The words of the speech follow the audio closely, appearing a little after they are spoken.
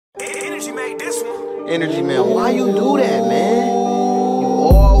Energy made this one. Energy, man, why you do that, man? You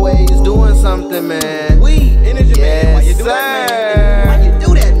always doing something, man. Energy, man, why you do that, man? Why you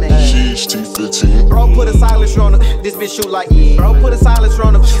do that, man? Sheesh, T15. Bro, put a silencer on her. This bitch shoot like Bro, put a silencer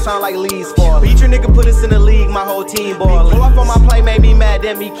on her. She sound like leaves falling. Beat your nigga, put us in the league. My whole team ballin'. Blow up on my play, made me mad.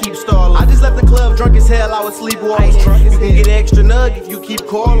 Then me keep stalling. I just left the club drunk as hell. I was sleepwalking. You can get an extra nug if you keep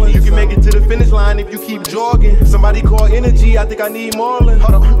calling. You can make it to the finish line if you keep jogging. Somebody call Energy. I think I need Marlon.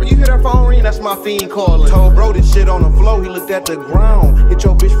 Hold on, you hear that phone ring? That's my fiend calling. Told bro this shit on the floor. He looked at the ground. Hit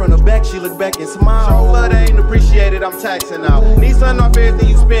your bitch from the back. She looked back and smiled. Show love that ain't appreciated. I'm taxing out. Need something off everything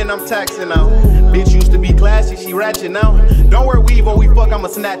you spend. I'm taxing out. Bitch used to be classy, she ratchet now. Don't wear weave when we fuck, I'ma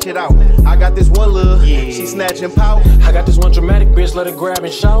snatch it out. I got this one look, she snatching pout. I got this one dramatic bitch, let her grab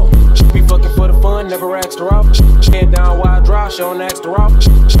and shout. She be fucking for the fun, never asked her out. She head down while I drive, she don't ask her out.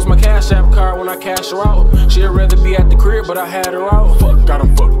 She's my cash app card when I cash her out. She'd rather be at the crib, but I had her out. Fuck, got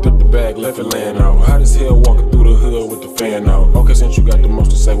him fucked up the bag, left it laying out. Hot as hell walking through the hood with the fan out. Okay, since you got the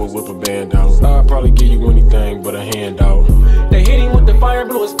most to say, we'll whip a band out. I'll probably give you anything but a handout. They hit him with the fire,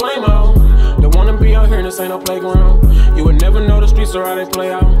 blew his flame out. Don't wanna be out here, this ain't no playground. You would never know the streets or how they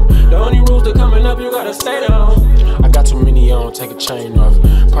play out. The only rules to coming up, you gotta stay down. I got too many on, take a chain off.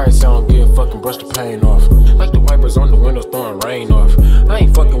 Probably say I don't give a fucking brush the pain off. Like the wipers on the windows throwing rain off. I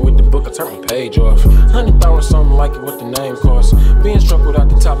ain't fucking with the book, I turn my page off. 100,000 something like it, what the name costs. Being struck without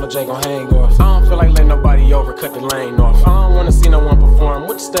the top, my J gon' hang off. I don't feel like letting nobody over, cut the lane off. I don't wanna see no one perform,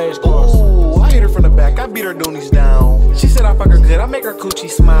 what the stage costs. Ooh, I hit her from the back, I beat her doonies down. She said I fuck her good, I make her coochie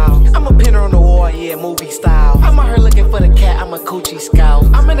smile. I'm a pinner on the wall, yeah, movie style. I'm out here looking for the cat, I'm a coochie scout.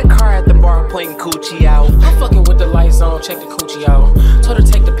 I'm in the car at the bar, pointing coochie out. I'm fucking with the lights on, check the coochie out. Told her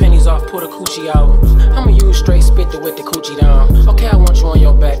take the pennies off, pull the coochie out. I'ma use straight spit to whip the coochie down. Okay, I want you on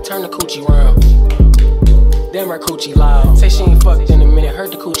your back, turn the coochie round. Damn, her coochie loud. Say she ain't fucked in a minute,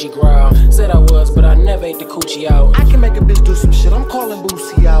 heard the coochie growl. Said I was, but I never ate the coochie out. I can make a bitch do some shit, I'm calling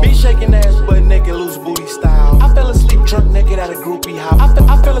Boosie out. Bitch shaking ass, butt naked, loose booty style. I fell asleep drunk naked at a groupie house.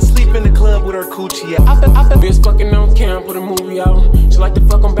 I fell asleep in the club with her coochie out. Bitch fucking on cam, put a movie out. She like to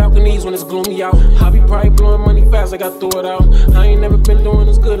fuck on balconies when it's gloomy out. I be probably blowing money fast, like I threw it out. I ain't never been doing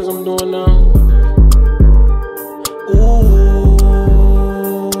as good as I'm doing now. Ooh.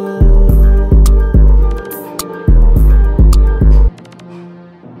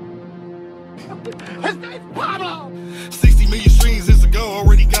 His name's Pablo. 60 million streams is a go,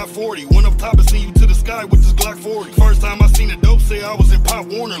 already got 40. Went up top and seen you to the sky with this Glock 40. First time I seen a dope say I was in Pop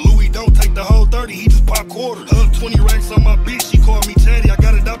Warner. Louis don't take the whole 30, he just pop quarters. 20 racks on my bitch, she called me Chatty. I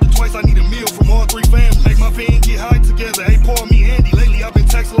got adopted twice, I need a meal from all three families. Make my pen get high together, hey, Paul me Andy. Lately I've been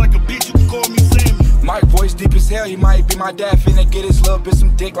texting like a bitch, you can call me Sammy. My voice deep as hell, he might be my dad. Finna get his little bitch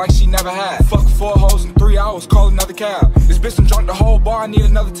some dick like she never had. Fuck 4 hoes in 3 hours, call another cab. This bitch done drunk the whole bar, I need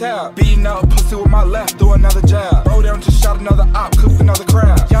another tab. Beating up pussy with my left, do another jab. Bro down just shot another op, cooked another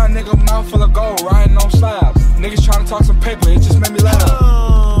crab. Young nigga mouth full of gold, riding on slabs. Niggas tryna talk some paper, it just made me laugh.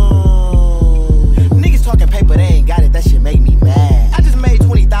 Niggas talking paper, they ain't got it, that shit make me mad. I just made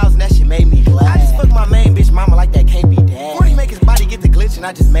 20,000, that shit made me glad. I just fucked my main bitch mama like that can't be dad. 40 make his body get the glitch and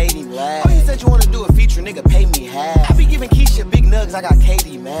I just made him laugh. Oh, you said you wanna do a feature, nigga, pay me half. I be giving Keisha big nugs, I got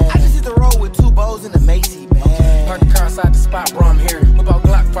Katie, man. I just hit the road with 2 bows in the Macy bag. Park the car outside the spot, bro, I'm here. Whip out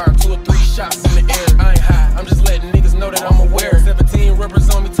Glock, fire 2 or 3 shots in the air. I ain't high, I'm just letting niggas know that I'm aware. 17 rippers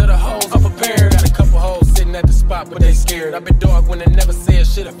on me to the hoes, I'm prepared. Got a couple hoes sitting at the spot, but they scared. I been dog when they never said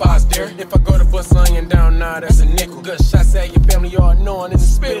shit if I was there. If I go to bust onion down, nah, that's a nickel. Good shots at your family, y'all knowing it's a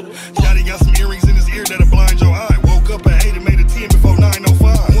spittle. Shotty got some earrings in his ear that'll blind your eye. Woke up at 8 and made a 10 before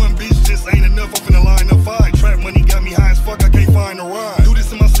 9:05. One bitch just ain't enough, I'm finna line up 5. Trap money got me high as fuck, I can't find a ride. Do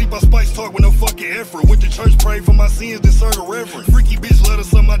this in my sleep, I spice talk with no fucking effort. Went to church, prayed for my sins, then served a reverend. Freaky bitch let her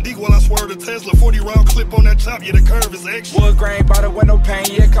suck my dick while I swerve the Tesla. 40-round clip on that chop, yeah, the curve is extra. Wood grain by the window pane,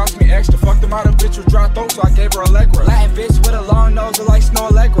 yeah, it cost me extra. Fucked them out, a bitch with dry throat, so I gave her Allegra. Latin bitch with a long nose, like Snow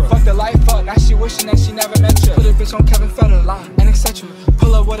Allegra. Fuck the life up, now she wishing that she never met you. Put a bitch on Kevin Federer, and etc.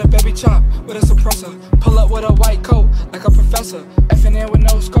 Pull up with a baby chop, with a suppressor. Pull up with a white coat, like a professor. Effing in with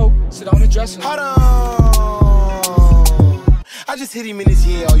no scope, sit on the dresser. Hold on. I just hit him in his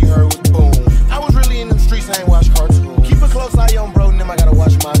ear, all you heard was boom. I was really in them streets, I ain't watch cartoons. Keep a close eye on bro, and them I gotta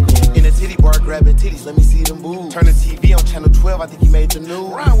watch my goon. In a titty bar, grabbing titties, let me see them boobs. Turn the TV on channel 12, I think he made the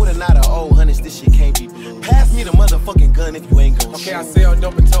news. Rhyme with a knot of old hundreds, this shit can't be blue. Pass me the motherfucking gun if you ain't gon' shoot. Okay, I sell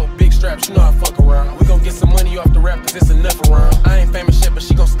dope and tote big straps, you know I fuck around. We gon' get some money off the rap, cause it's enough around. I ain't famous shit, but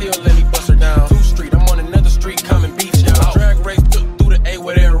she gon' still let me bust her down. 2th Street, I'm on another street, coming beat y'all. Drag race took through the A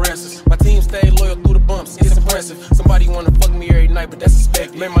where they arrested. My team stayed loyal through the bumps, it's impressive. Somebody wanna fuck me every night, but that's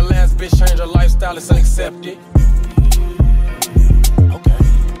suspected. Made my last bitch change her lifestyle, it's unaccepted. Okay.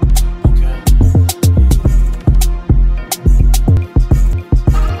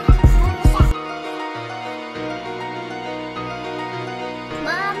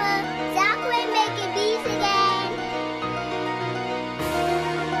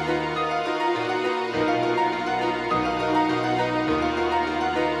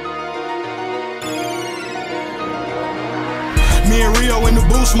 Leo in the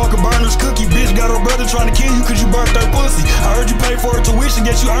booth, smoking burners cookie. Bitch got her brother trying to kill you cause you burnt her pussy. I heard you pay for her tuition,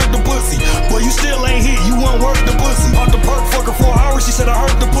 guess you earned the pussy. Boy, you still ain't hit, you won't work the pussy. Off the perk, fuck her 4 hours, she said I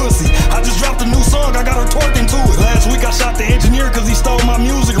hurt the pussy. I just dropped a new song, I got her twerking to it. Last week I shot the engineer cause he stole my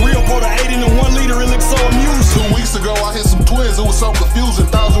music. Real pour the 8 in 1 liter, it looks so amusing. 2 weeks ago I hit some twins, it was so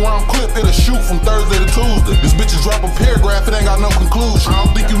confusing. 1,000 round clip, it'll shoot from Thursday to Tuesday. This bitch is drop a paragraph, it ain't got no conclusion. I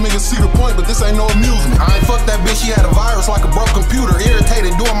don't think you niggas see the point, but this ain't no amusement. I ain't fuck that bitch, she had a virus like a broke computer.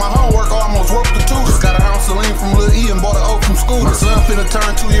 Irritated, doing my homework, almost roped the tutor. Got a house Celine from Lil E and bought an oak from Scooter. My son finna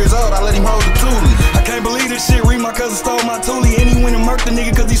turn 2 years old, I let him hold the toolie. I can't believe this shit, Reed, my cousin stole my toolie. And he went and murked the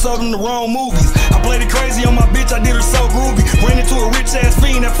nigga cause he sold him the wrong movies. I played it crazy on my bitch, I did her so groovy. Ran into a rich ass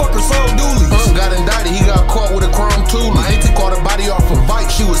fiend, that fucker sold doolies. Got indicted, he got caught with a chrome toolie. My auntie caught her body off a bike,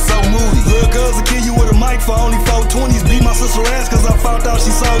 she was so moody. Lil' cousin kill you with a mic for only 420s. Beat my sister ass cause I found out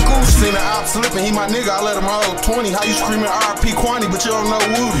she so cool. Seen the op slipping, he my nigga, I let him hold 20. How you screaming RP Quanti, but you don't know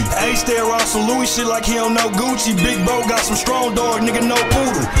Woody? H stay around some Louis shit like he don't know Gucci. Big bro got some strong dog, nigga no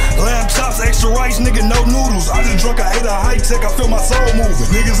poodle. Lamb chops, extra rice, nigga no noodles. I just drunk, I ate a high tech, I feel my soul moving.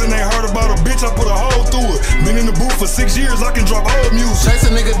 Niggas and they heard about a bitch, I put a hole through it. Been in the booth for 6 years, I can drop old music. Chase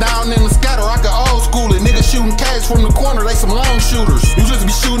a nigga down in the scatter, I can old school it. Niggas shooting cash from the corner, they some long shooters. You just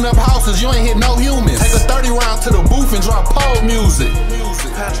be shooting up houses, you ain't hit no humans. Take a 30 round to the booth and drop pole music.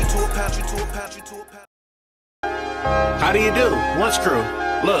 How do you do? Lunch crew.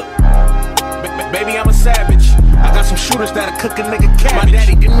 Look, baby, I'm a savage. I got some shooters that'll cook a nigga cabbage. My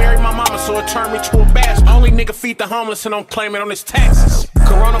daddy didn't marry my mama, so it turned me to a bastard. Only nigga feed the homeless and don't claim it on his taxes.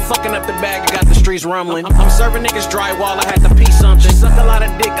 Corona fucking up the bag, I got the streets rumbling. I'm serving niggas drywall, I had to pee something. She suck a lot of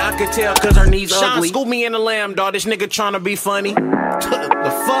dick, I could tell cause her knees ugly. Scoop me in the lamb, dawg, this nigga tryna be funny. The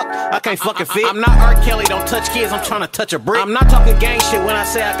fuck? I can't fucking fit. I'm not R. Kelly, don't touch kids, I'm tryna touch a brick. I'm not talking gang shit when I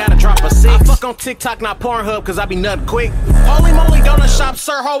say I gotta drop a 6. I fuck on TikTok, not Pornhub, cause I be nuttin' quick. Holy moly, donut shop,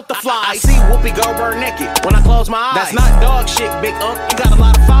 sir, hold the flies. I see Whoopi Goldberg naked when I close my eyes. That's not dog shit, big unk, you got a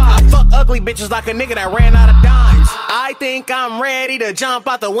lot of fires. I fuck ugly bitches like a nigga that ran out of dimes. I think I'm ready to jump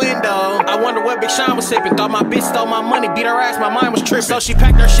out the window. I wonder what Big Sean was sipping. Thought my bitch stole my money, beat her ass, my mind was tripping. So she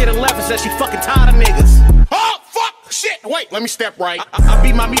packed her shit and left and said she fucking tired of niggas. Oh, fuck! Shit, wait, let me step right. I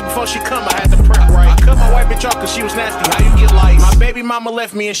beat my meat before she come, I had to prep right. I cut my white bitch off cause she was nasty, how you get lice? My baby mama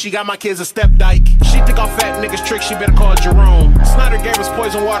left me and she got my kids a step dyke. She think I'm fat niggas trick, she better call Jerome. Snyder gave us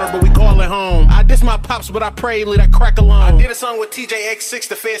poison water, but we call it home. I diss my pops, but I pray leave that crack alone. I did a song with TJX6,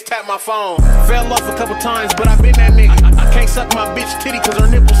 the feds tapped my phone. Fell off a couple times, but I been that nigga. I can't suck my bitch titty cause her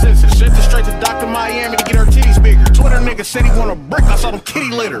nipple sensitive. Sent her straight to Dr. Miami to get her titties bigger. Twitter nigga said he want a brick, I saw them kitty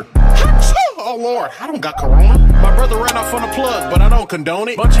litter. Oh Lord, I don't got corona. My brother ran off on the plug, but I don't condone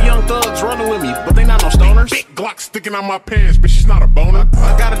it. Bunch of young thugs running with me, but they not no stoners. Big Glock sticking out my pants, but she's not a boner.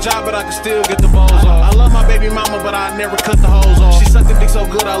 I got a job, but I can still get the balls off. I love my baby mama, but I never cut the hose off. She sucked the dick so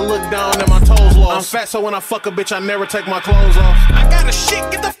good, I look down and my toes lost. I'm fat, so when I fuck a bitch, I never take my clothes off. I got a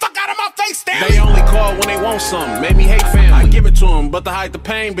shit, get the fuck out of my face, Stanley. They only call when they want something, made me hate family. I give it to them, but to hide the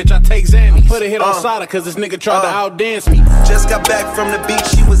pain, bitch, I take Xannies. Put a hit on Sada, cause this nigga tried to outdance me. Just got back from the beach,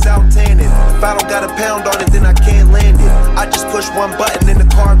 she was out tanning. If I don't got a pound on it, then I can't land it. I just push one button and the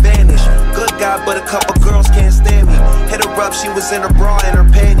car vanish. Good guy, but a couple girls can't stand me. Hit her up, she was in her bra and her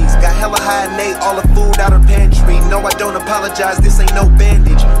panties. Got hella high and ate all the food out her pantry. No, I don't apologize, this ain't no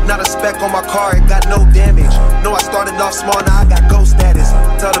bandage. Not a speck on my car, it got no damage. No, I started off small, now I got ghost status.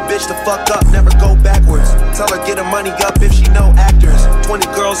 Tell the bitch to fuck up, never go backwards. Tell her get her money up if she know actors. 20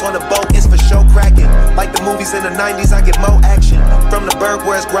 girls on the boat, it's for show cracking. Like the movies in the 90s, I get more action. From the burg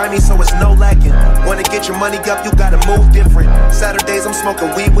where it's grimy, so it's no lacking. Wanna get your money up, you gotta move different. Saturdays I'm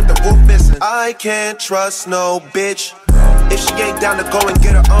smoking weed with the roof missing. I can't trust no bitch if she ain't down to go and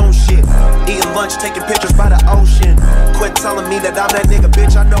get her own shit. Eating lunch, taking pictures by the ocean. Quit telling me that I'm that nigga,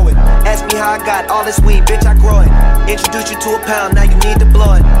 bitch, I know it. Ask me how I got all this weed, bitch, I grow it. Introduce you to a pound, now you need to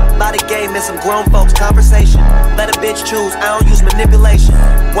blow it. Lot of game and some grown folks conversation. Let a bitch choose, I don't use manipulation.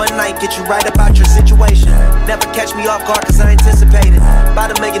 One night get you right about your situation. Never catch me off guard cause I anticipated.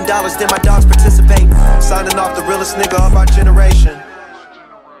 About $1 million, then my dogs participate. Signing off the realest nigga of our generation.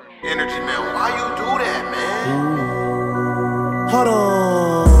 Energy, man, why you do that, man? Hold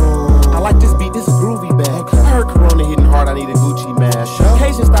on. I like this beat, this is groovy bag. I heard Corona hitting hard, I need a Gucci mask.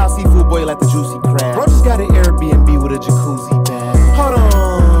 Cajun style seafood boy like the juicy crab. Bro just got an Airbnb with a jacuzzi bag. Hold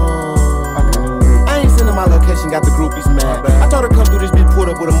on. Okay. I ain't sending my location, got the groupies mad. I told her come through this bitch, pulled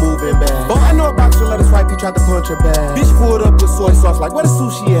up with a moving bag. But I know a boxer let us right, he tried to punch her bag. Bitch pulled up with soy sauce, like where the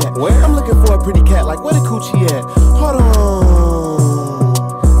sushi at? Where? I'm looking for a pretty cat, like where the coochie at? Hold on.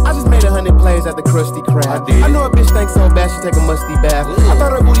 Made 100 plays at the Krusty Krab. I know a bitch thinks so bad she take a musty bath. I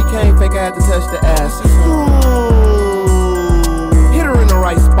thought her booty came fake, I had to touch the ass. Hit her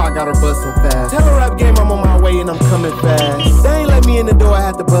so I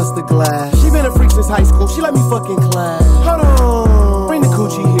had to bust the glass. She been a freak since high school, she let me fuck in class. Hold on, bring the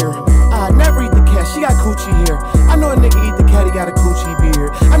coochie here. I never eat the cat, she got coochie here. I know a nigga eat the cat, he got a coochie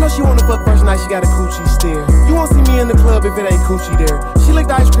beard. I know she wanna fuck first night, she got a coochie stare. You won't see me in the club if it ain't coochie there. She licked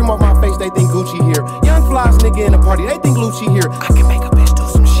the ice cream off my face, they think Gucci here. Young flies nigga in the party, they think Lucci here. I can make a bitch do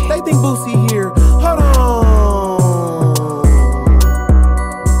some shit, they think Boosie here. Hold on.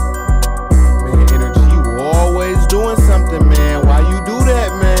 Man, energy, you always doing something, man. Why you do that,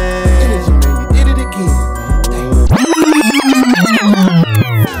 man? Energy, man, you did it again, man.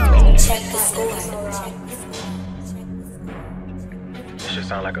 Check the score. Shit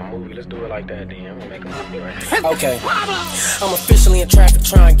sound like a movie. Let's do it like that, then. I'm gonna make a movie right here. Okay. I'm officially in traffic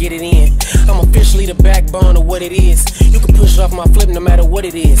trying to get it in. I'm officially the backbone of what it is. You can push it off my flip no matter what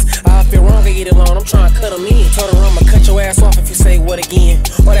it is. I feel wrong, I get it on. I'm trying to cut them in. Told her I'ma cut your ass off if you say what again.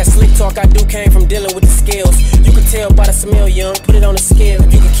 All that slick talk I do came from dealing with the scales. You can tell by the smell, young. Put it on the scale.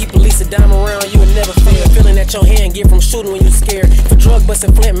 If you can keep a Lisa dime around, you would never fail. Feeling that your hand get from shooting when you scared. For drug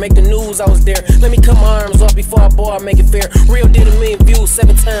busting Flint, make the news, I was there. Let me cut my arms off before I ball, make it fair. Real did a million views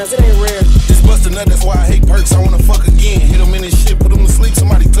 7 times, it ain't rare. Just bust a nut, that's why I hate perks. I wanna fuck again. Hit him in his shit, put him to sleep,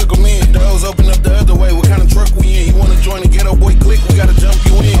 somebody took him in. Doors open up the other way, what kind of truck we in? You wanna join the ghetto boy clique, we gotta jump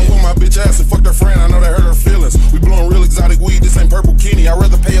you in. I want my bitch ass and fucked her friend, I know that hurt her feelings. We blowing real exotic weed, this ain't Purple Kenny. I'd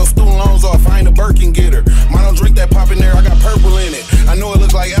rather pay your student loans off, I ain't a Birkin getter. Mine don't drink that pop in there, I got purple in it. I know it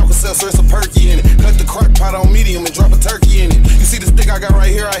look like Alka-Seltzer, it's a perky in it. Cut the crock pot on medium and drop a turkey in it. You see the stick I got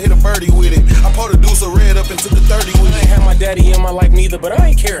right here, I hit a birdie with it. I poured a deuce of red up and took a 30 with it. I ain't had my daddy in my life neither, but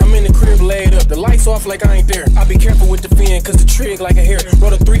I ain't care. I'm in the crib laid up, the lights off like I ain't there. I be careful with the fin, cause the trig like a hair.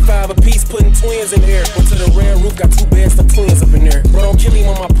 Wrote a 3-5 a piece, putting twins in the air. Went to the red roof, got 2 beds for twins up in there. Bro, don't kill him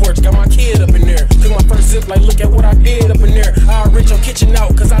on my porch, got my kid up in there. Took my first zip, like look at what I did up in there. I'll rent your kitchen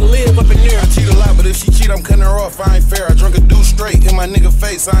out, cause I live up in there. I cheat a lot, but if she cheat, I'm cutting her off, I ain't fair. I drunk a deuce straight, in my nigga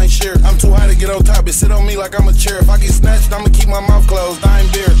face, I ain't share. I'm too high to get on top, it sit on me like I'm a chair. If I get snatched, I'ma keep my mouth closed, I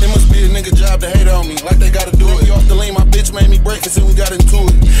ain't bare. It must be a nigga job to hate on me, like they gotta do it. Off the lane, my bitch made me break it, and we got into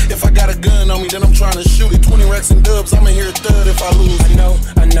it. If I got a gun on me, then I'm trying to shoot it. 20 racks and dubs, I'ma hear a thud if I lose.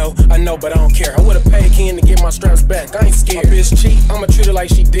 I know, but I don't care. I would've paid Ken to get my straps back, I ain't scared. My bitch cheat, I'ma treat her like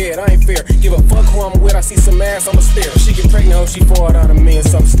she dead, I ain't fair. Give a fuck who I'm with, I see some ass, I'ma stare. If she get pregnant, hope she fall down a million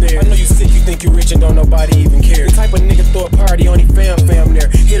some stairs. I know you sick, you think you rich and don't nobody even care. The type of nigga throw a party, only fam there.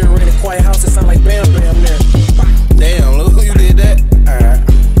 Hit her in a quiet house, it sound like bam bam there. Damn, look who you did that. Alright,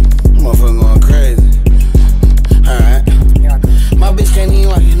 motherfucker going crazy. Alright, my bitch can't even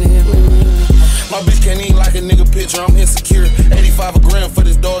like a nigga. My bitch can't even like a nigga picture, I'm insecure. 85 a gram for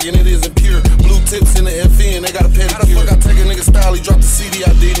this dog and it isn't pure. Blue tips in the FN, they got a pedicure. How the fuck I take a nigga style, he dropped the CD,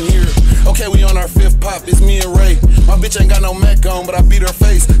 I didn't hear. Okay, we on our 5th pop, it's me and Ray. My bitch ain't got no Mac on, but I beat her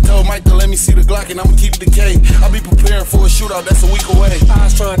face. Told Mike to let me see the Glock and I'ma keep the K. I be preparing for a shootout, that's a week away. I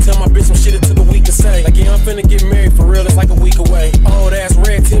was trying to tell my bitch some shit it took a week to say. Like, yeah, I'm finna get married for real, it's like a week away. Old ass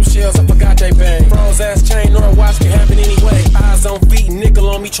red tip shells, I forgot they bang. Froze ass chain, nor a watch can happen anyway. Eyes on feet,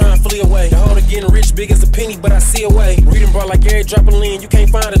 nickel on me, trying to flee away. The holder getting rich, big as a penny, but I see a way. Reading brought like every drop of lean, you can't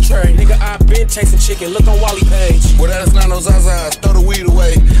find a tray. Nigga, I been chasing chicken, look on Wally page. Well, that is not no Zazas, throw the weed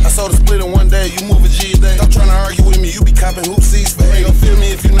away. I sold a split in one day, you move a G a day. Stop trying to argue with me, you be copping hoopsies for ain't gon' feel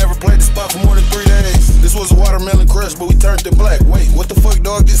me if you never played the spot for more than 3 days. This was a watermelon crush, but we turned it black. Wait, what the fuck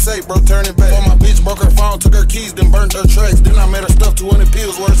dog just say, bro, turn it back. Before my bitch broke her phone, took her keys, then burnt her tracks. Then I made her stuff 200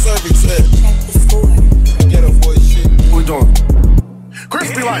 pills where her cervix at. Check the score. Get up boy shit. What we doing?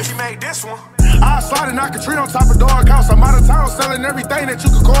 Crispy life. She made this one. I slide and knock a tree on top of dog house. I'm out of town selling everything that you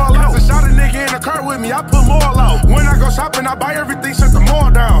could call out. I shot a nigga in the car with me, I put more out. When I go shopping, I buy everything, shut the mall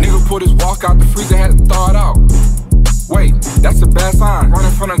down. Nigga pulled his walk out the freezer, had to thaw it out. Wait, that's a bad sign.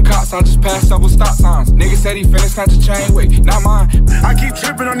 Running from the cops, I just passed several stop signs. Nigga said he finna snatch a chain, wait, not mine. I keep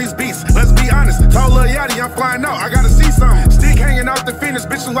tripping on these beats, let's be honest. Told Lil Yachty I'm flying out, I gotta see something. Stick hanging out the finish,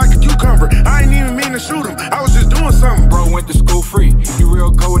 bitch look like a cucumber. I ain't even mean to shoot him, I was just doing something. Bro went to school free, you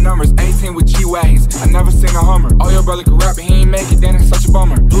real go with numbers. 18 with G-Wagons, I never seen a Hummer. Oh, your brother can rap and he ain't make it, then it's such a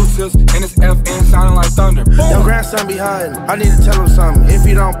bummer. Blue tips and his FN sounding like thunder. Your grandson be hiding, I need to tell him something. If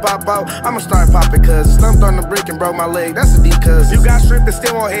he don't pop out, I'ma start popping, cuz stumped on the brick and broke my leg, that's a D cuz. You got shrimp and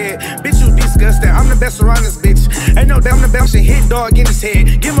still on head, bitch you disgusting. I'm the best around this bitch, ain't no damn the best and hit dog in his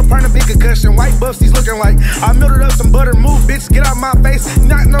head. Give him a perna big concussion, white buffs he's looking like I melted up some butter, move bitch, get out my face,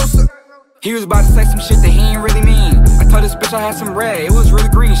 not no He was about to say some shit that he ain't really mean. I told this bitch I had some red, it was really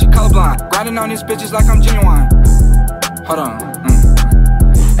green, she colorblind. Grinding on these bitches like I'm genuine. Hold on,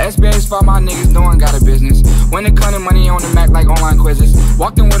 SBA spot my niggas doing got a business. When it come to money on the Mac like online quizzes.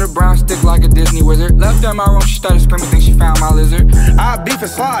 Walked in with a brown stick like a Disney wizard. Left in my room, she started screaming, think she found my lizard. I beef and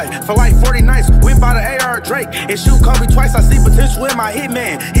slide for like 40 nights. Went by the AR Drake and shoot Kobe twice. I see potential in my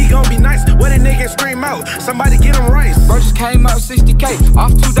hitman. He gon' be nice. When a nigga scream out, somebody get him rice. Bro just came up 60K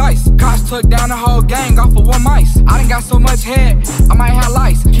off 2 dice. Cops took down the whole gang off of 1 mice. I done got so much head, I might have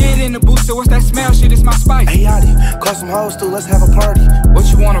lice. Kid in the booth, so what's that smell? Shit, it's my spice. Hey Yachty, call some hoes too, let's have a party. What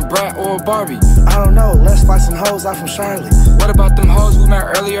you want, a brat or a Barbie? I don't know, let's fly some hoes out from Charlotte. What about them hoes we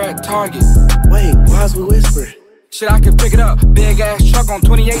met earlier at Target? Wait, why's we whisper? Shit, I can pick it up. Big ass truck on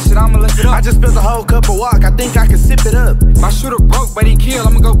 28, shit, I'ma lift it up. I just spilled a whole cup of walk, I think I can sip it up. My shooter broke, but he killed,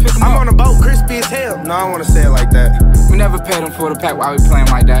 I'ma go pick him up. I'm on a boat, crispy as hell. No, I don't wanna say it like that. We never paid him for the pack, why we playing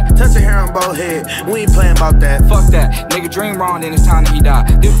like that? Touch your hair on both head, we ain't playing about that. Fuck that, nigga dream wrong, then it's time that he die.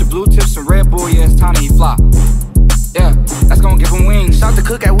 Dip the blue tips and Red Bull, yeah, it's time that he fly. Yeah, that's gonna give him wings. Shot the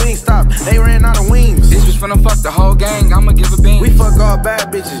cook at Wingstop, they ran out of wings. This bitch finna fuck the whole gang, I'ma give a bean. We fuck all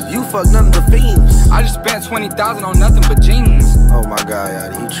bad bitches, you fuck none of the fiends. I just spent 20,000 on nothing but jeans. Oh my god,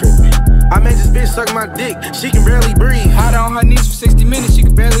 Yachty, he tripping. I made this bitch suck my dick, she can barely breathe. Had her on her knees for 60 minutes, she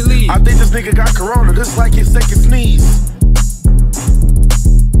could barely leave. I think this nigga got corona, this like his second sneeze.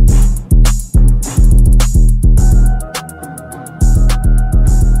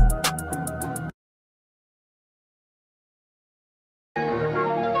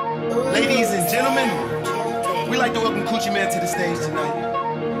 Ladies and gentlemen, we like to welcome Coochie Man to the stage tonight.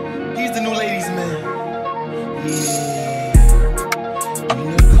 He's the new ladies' man. Yeah, you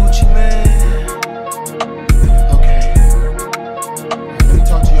know Coochie Man. Okay, let me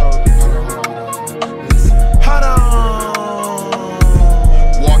talk to y'all. Hold on.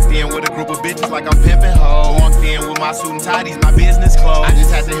 Walked in with a group of bitches like I'm pimpin' hoes. Walked in with my suit and tie, these my business clothes. I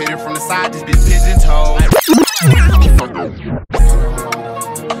just had to hit it from the side, this bitch pigeon-toed.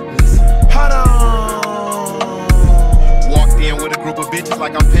 With a group of bitches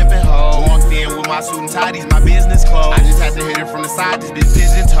like I'm pimpin' hoes. Walked in with my suit and tie, these my business clothes. I just had to hit it from the side, this bitch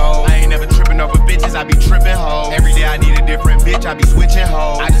pigeon-toed. I ain't never trippin' over bitches, I be trippin' hoes. Every day I need a different bitch, I be switching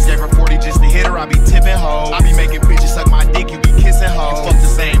hoes. I just gave her 40 just to hit her, I be tipping hoes. I be making bitches suck my dick, you be kissing hoes. You fuck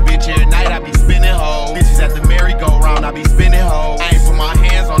the same bitch every night, I be spinning hoes. Bitches at the merry-go-round, I be spinning hoes. I ain't put my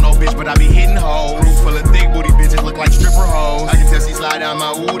hands on no bitch, but I be hitting hoes. Room full of thick booty bitches look like stripper hoes. I can tell she slide down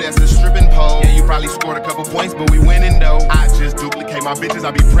my ooh, that's a stripping pole. Yeah, you probably scored a couple points, but we winning though. I just duplicate my bitches,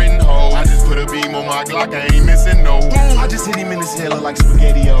 I be printing hoes. I just put a beam on my Glock, I ain't missing no. I just hit him in his head, look like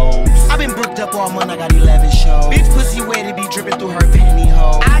SpaghettiOs. I been booked up all month, I got 11 shows. Bitch pussy wet, it be dripping through her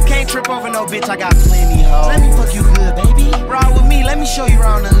pantyhose. I can't trip over no bitch, I got plenty hoes. Let me fuck you good, baby. Ride with me, let me show you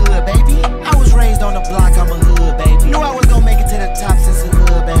around the hood, baby. I was raised on the block, I'm a hood, baby. Knew I was gonna make it to the top since the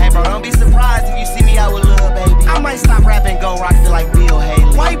hood, baby. Hey bro, don't be surprised if you see me out with love, baby. I might stop rapping, go rock, feel like Bill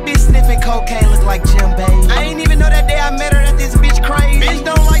Haley. White bitch sniffing cocaine, look like Jim Bailey. I ain't even know that day I met her that this bitch crazy. Bitch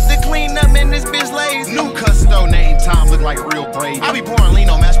don't like to clean up, man, this bitch lazy. New custo name Tom look like real brave. I be pouring lean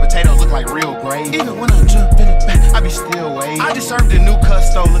on mashed potatoes, look like real gravy. Even when I jump in the back, I be still waiting. I just served a new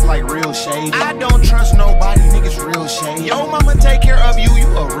custo, look like real shady. I don't trust nobody, niggas real shady. Yo mama take care of you, you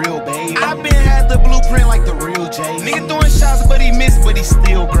a real baby. I been had the blueprint like the real J. Nigga throwing shots, but he missed, but he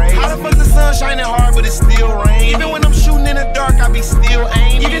still great. How the fuck the sun shining hard, but it still rain? Even when I'm shooting in the dark, I be still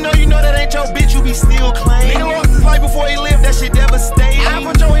aiming. Even though you know that ain't your bitch, you be still claiming. Nigga lost his life before he lived, that shit devastating. I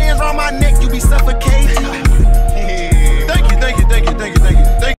put your hands around my neck, you be suffocating. Yeah. Thank you, thank you, thank you, thank you, thank you.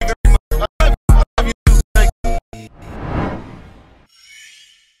 Thank you very much. I love you, thank you.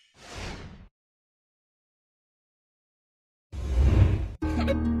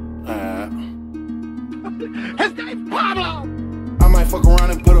 His name's Pablo. I might fuck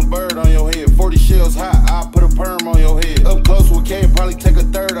around and put a bird on your head. 40 shells hot, I'll put a perm on your head. Up close with K, probably take a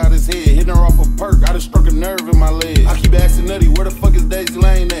third out his head. Hitting her off a perk, I just struck a nerve in my leg. I keep asking Nutty, where the fuck is Daisy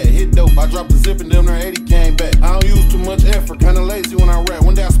Lane at? Hit dope, I dropped the zip and them there 80 came back. I don't use too much effort, kinda lazy when I rap.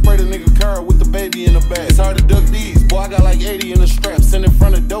 One day I sprayed a nigga car with the baby in the back. It's hard to duck these, boy I got like 80 in the strap. Sitting in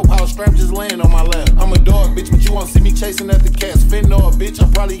front of dope, house strap just laying on my lap. I'm a dog bitch, but you won't see me chasing at the cats. Fitting or a bitch, I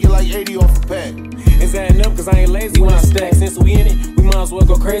probably get like 80 off a pack. It's adding up cause I ain't lazy when I stack. Since we in it, we might as well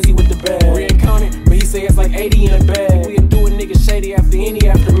go crazy with the bag. We ain't counting, but he say it's like 80 in a bag. We'll do a nigga shady after any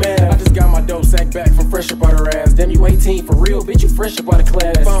aftermath. I just got my dope sack back from fresh up out her ass. Damn, you 18 for real, bitch, you fresh up out of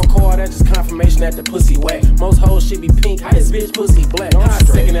class. Phone call, that's just confirmation that the pussy whack. Most hoes should be pink, how this bitch pussy black?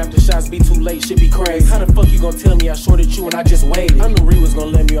 Second after shots be too late, shit be crazy. How the fuck you gon' tell me I shorted you and I just waited? I knew Ree was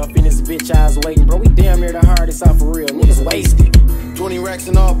gonna let me off in this bitch, I was waiting. Bro, we damn near the hardest out for real, niggas wasted. 20 racks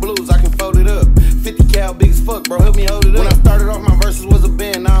and all blues, I can fold it up. 50 cal, big as fuck, bro, help me hold it up. When I started off, my verses was a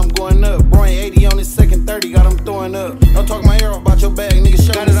band, now I'm going up. Bro, ain't 80 on his second 30, got him throwing up. Don't talk my ear off about your bag, nigga,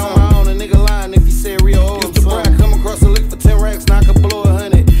 show got it on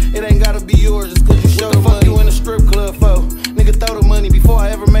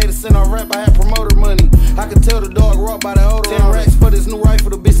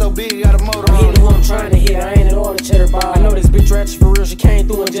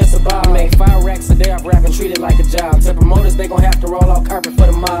through and just about. I make 5 racks a day, I rap and treat it like a job. Tell promoters they gon' have to roll out carpet for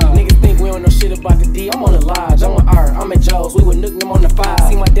the mob. Niggas think we don't know shit about the D, I'm on the lodge. I'm with Art, I'm at Joe's, we would nuke them on the 5.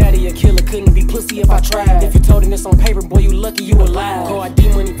 See my daddy a killer, couldn't be pussy if I tried. If you told him this on paper, boy, you lucky you alive. Call ID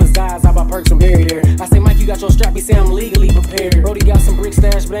money for Zaz, I buy perks from Barry there. I say, Mike, you got your strap, he say I'm legally prepared. Brody got some brick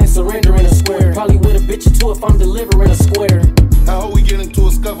stash, but ain't surrendering a square. Probably with a bitch or two if I'm delivering a square. I hope we get into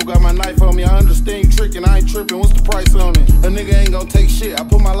a scuffle, got my knife on me. I understand you tricking, I ain't tripping, what's the price on it? A nigga ain't gon' take shit, I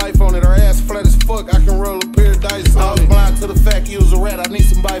put my life on it. Her ass flat as fuck, I can roll a pair of dice on it. I was blind to the fact he was a rat, I need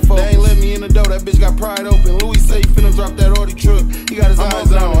some bifocals. They ain't let me in the door, that bitch got pried open. Louis say he finna drop that Audi truck, he got his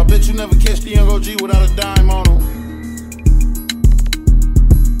eyes on. I bet you never catch the young OG without a dime on him.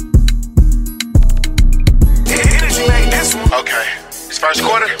 Energy made this one. Okay, it's first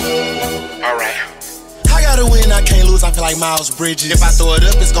quarter? Alright. I gotta win, I can't lose, I feel like Miles Bridges. If I throw it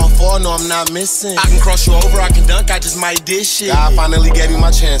up, it's gon' fall, no I'm not missing. I can cross you over, I can dunk, I just might dish shit. God finally gave me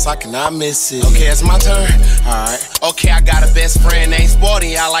my chance, I cannot miss it. Okay, it's my turn, alright. Okay, I got a best friend named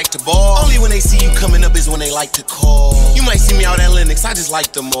Sporty, I like to ball. Only when they see you coming up is when they like to call. You might see me out at Lennox, I just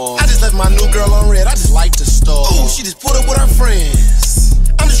like them all. I just left my new girl on red, I just like to stall. Ooh, she just pulled up with her friends.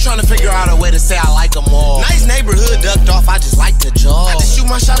 I'm just trying to figure out a way to say I like them all. Nice neighborhood, ducked off, I just like to jog. I just shoot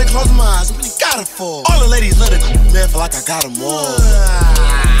my shot and close my eyes, really got it for. All the ladies love the cool man, feel like I got them all.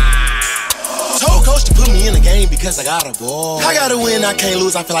 Told coach to put me in the game because I got a ball. I gotta win, I can't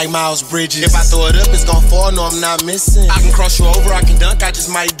lose, I feel like Miles Bridges. If I throw it up, it's gon' fall, no I'm not missing. I can cross you over, I can dunk, I just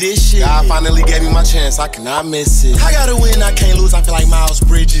might dish it. God finally gave me my chance, I cannot miss it. I gotta win, I can't lose, I feel like Miles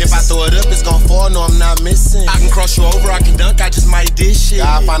Bridges. If I throw it up, it's gon' fall, no I'm not missing. I can cross you over, I can dunk, I just might dish it.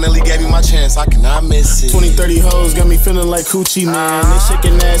 God finally gave me my chance, I cannot miss it. 20-30 hoes got me feeling like Coochie Man. They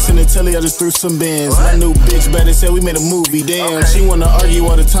shaking ass in the telly, I just threw some bands. My new bitch better said we made a movie, damn. She wanna argue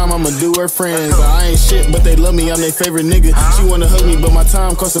all the time, I'ma do her friends. I ain't shit, but they love me, I'm their favorite nigga. She wanna hug me, but my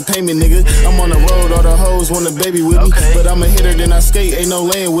time costs a payment, nigga. I'm on the road, all the hoes want a baby with me. But I'm a hitter, then I skate, ain't no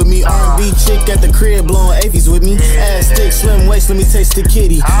laying with me. R&B chick at the crib, blowing AVs with me. Ass thick, slim waist, let me taste the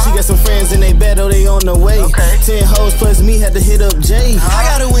kitty. She got some friends in they bed, oh they on the way. 10 hoes plus me, had to hit up Jay. I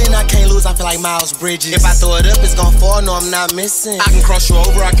gotta win, I can't lose, I feel like Miles Bridges. If I throw it up, it's gon' fall, no I'm not missing. I can cross you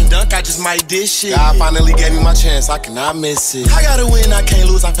over, I can dunk, I just might dish it. God finally gave me my chance, I cannot miss it. I gotta win, I can't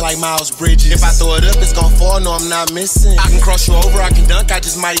lose, I feel like Miles Bridges. If I throw it up, it's gon' fall, no I'm not missing. I can cross you over, I can dunk, I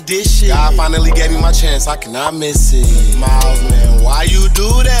just might dish it. God finally gave me my chance, I cannot miss it. Miles, man, why you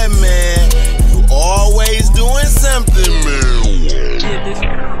do that, man? You always doing something, man.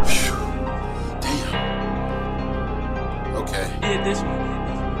 Damn. Okay. Did this one.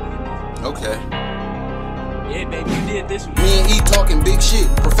 Okay. Yeah, baby, you did this one. Me and E talking big shit,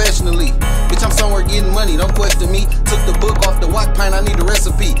 professionally. Bitch, I'm somewhere getting money, don't question me. Took the book off the watch pint, I need a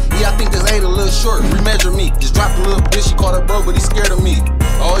recipe. Yeah, I think this ain't a little short, remeasure me. Just dropped a little bitch, she called her bro, but he scared of me.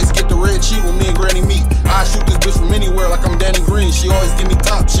 Always get the red sheet when me and Granny meet. I shoot this bitch from anywhere like I'm Danny Green. She always give me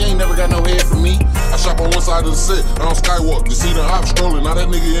top, she ain't never got no head from me. I shop on one side of the set, and on Skywalk. You see the op strolling, now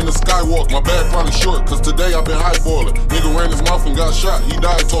that nigga in the Skywalk. My bag probably short, cause today I been highballing. Nigga ran his mouth and got shot, he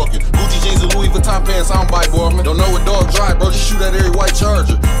died talking. Gucci jeans and Louis Vuitton pants, I don't buy Borman. Don't know what dog drive, bro, just shoot at every white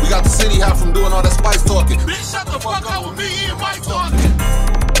Charger. We got the city hot from doing all that spice talking. Bitch, shut the fuck up with me and Mike talking.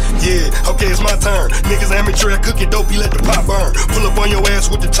 Yeah, okay, it's my turn. Niggas amateur at cooking dope, he let the pot burn. Pull up on your ass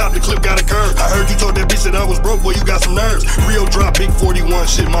with the top, the clip got a curve. I heard you told that bitch that I was broke, boy, you got some nerves. Rio drop, big 41,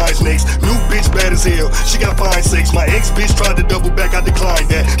 shit, mine's next. New bitch bad as hell, she got fine sex. My ex-bitch tried to double back, I declined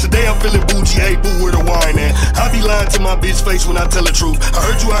that. Today I'm feeling bougie, hey boo, where the wine at? I be lying to my bitch face when I tell the truth. I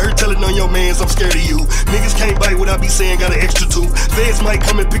heard you out here telling on your mans, I'm scared of you. Niggas can't bite what I be saying, got an extra tooth. Feds might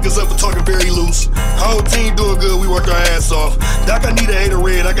come and pick us up for talking very loose. Whole team doing good, we worked our ass off. Doc, I need a 8 of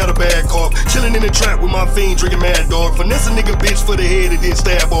red, I got a bad cough. Chillin' in the trap with my fiend, drinking Mad Dog. Finesse a nigga bitch for the head and then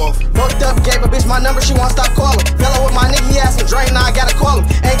stab off. Fucked up, gave a bitch my number, she won't stop calling. Fell out with my nigga, he asked me drain, now I gotta call him.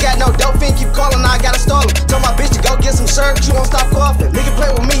 Ain't got no dope fiend, keep calling, now I gotta stall him. Told my bitch to go get some syrup, she won't stop coughing. Nigga play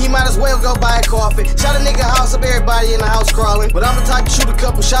with me, he might as well go buy a coffee. Shot a nigga house up, everybody in the house crawling. But I'm the type to shoot a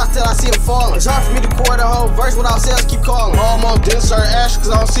couple shots till I see him falling. It's hard for me to pour the whole verse without sales, keep calling. Almost didn't serve Ash,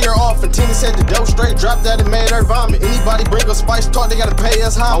 cause I don't see her often. Tina said the dope straight dropped that and made her vomit. Anybody bring a spice talk, they gotta pay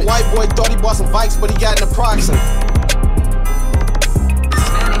us homage. My white boy thought he bought some Vikes, but he got an approximate.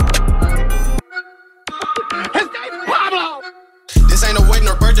 This ain't no wedding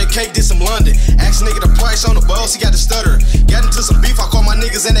or birthday cake, this some London. Ask nigga the price on the balls, he got the stutter. Got into some beef, I call my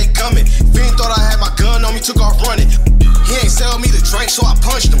niggas and they coming. Fiend thought I had my gun on me, took off running. He ain't sell me the drink, so I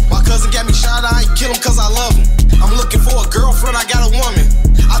punched him. My cousin got me shot, I ain't kill him cause I love him. I'm looking for a girlfriend, I got a woman.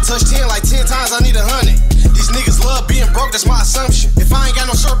 I touched 10 like 10 times, I need 100. These niggas love being broke, that's my assumption. If I ain't got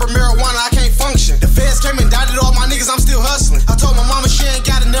no syrup or marijuana, I can't function. The feds came and dotted all my niggas, I'm still hustling. I told my mama she ain't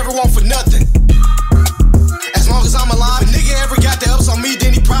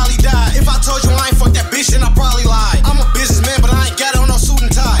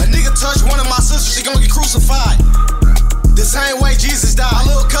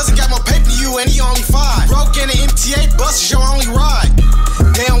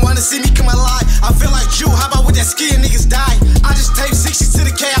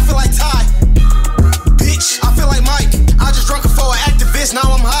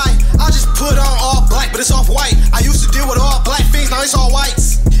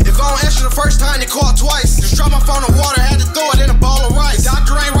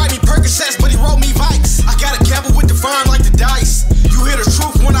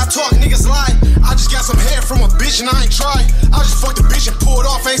and I ain't try. I just fucked the bitch and pulled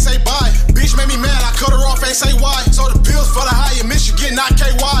off, ain't say bye. Bitch made me mad, I cut her off, ain't say why. So the bills for the high miss you get not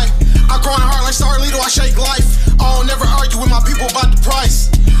KY. I grind hard like Starlito, I shake life. I don't never argue with my people about the price.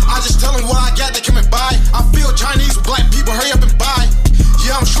 I just tell them what I got, they come and buy. I feel Chinese with black people, hurry up and buy.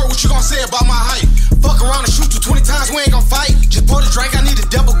 Yeah, I'm sure what you gon' say about my height. Fuck around and shoot you 20 times, we ain't gon' fight. Just pour the drink, I need a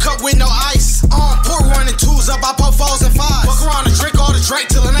double cup with no ice. Pour 1 and 2s up, I pour 4s and 5s. Fuck around and drink all the drink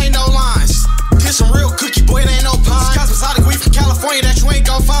till it ain't no lines. Get some real cookie, boy, it ain't no pie. Cosmetic weed from California that you ain't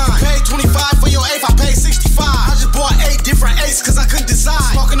gon' find. Paid 25 for your eighth, I paid 65. I just bought 8 different eights cause I couldn't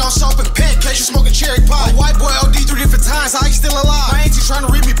decide. Smoking on soap and pancakes, you smoking cherry pie. A white boy OD 3 different times, how he still alive? My auntie trying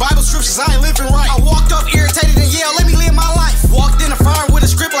to read me Bible scriptures, I ain't living right. I walked up irritated and yelled, let me live my life. Walked in the farm with a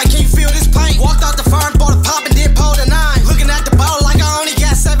script like, can you feel this paint? Walked out the farm, bought a pop and then pulled a 9. Looking at the bottle like I only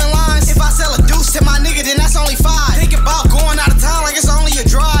got 7 lines. If I sell a deuce to my nigga, then that's only 5. Thinking about going out of town like it's only a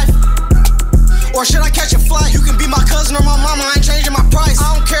drive. Or should I catch a flight? You can be my cousin or my mama, I ain't changing my price.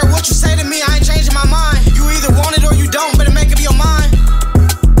 I don't care what you say to me, I ain't changing my mind. You either want it or you don't, better make up your mind.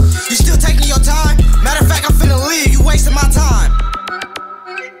 You still taking your time? Matter of fact, I'm finna leave, you wasting my time.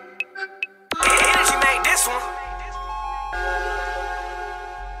 Energy made this one.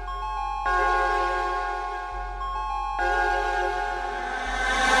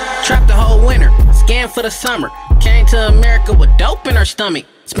 Trapped the whole winter, scanned for the summer. Came to America with dope in her stomach.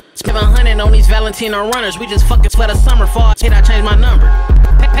 Spent 100 on these Valentino runners. We just fucking for the summer. Before I hit, I changed my number.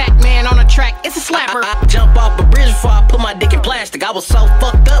 Pac-Man on the track, it's a slapper. I jump off a bridge before I put my dick in plastic. I was so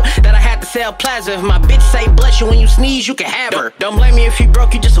fucked up that I had to sell plasma. If my bitch say bless you when you sneeze, you can have her. Don't blame me if you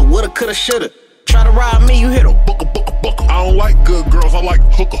broke, you just a woulda, coulda, shoulda. Try to rob me, you hit a bucka. I don't like good girls, I like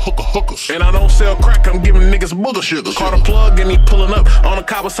hookers. And I don't sell crack, I'm giving niggas booger sugar. Caught a plug and he pulling up on a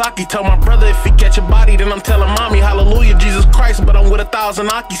Kawasaki. Tell my brother if he catch a body, then I'm telling mommy, hallelujah, Jesus Christ. But I'm with 1,000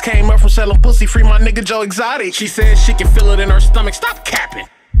 Akis. Came up from selling pussy, free my nigga Joe Exotic. She said she can feel it in her stomach, stop capping.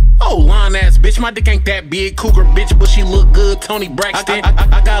 Oh, lying ass bitch, my dick ain't that big. Cougar bitch, but she look good, Tony Braxton.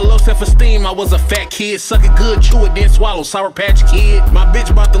 I got low self-esteem, I was a fat kid. Suck it good, chew it, then swallow, Sour Patch Kid. My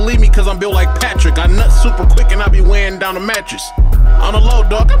bitch about to leave me cause I'm built like Patrick. I nut super quick and I be wearing down the mattress. On the low,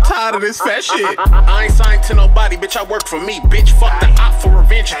 dog, I'm tired of this fat shit. I ain't signed to nobody, bitch, I work for me. Bitch, fuck the op for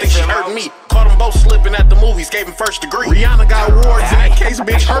revenge, think she hurt me. Caught them both slipping at the movies, gave him first degree. Rihanna got awards, in that case,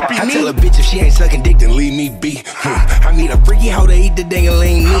 bitch, herpes me. I tell a bitch if she ain't sucking dick, then leave me be. I need a freaky hoe to eat the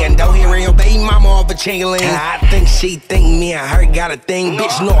ding-a-ling. Me and don't hear your baby mama off a ching-a-ling. I think she think me and her got a thing.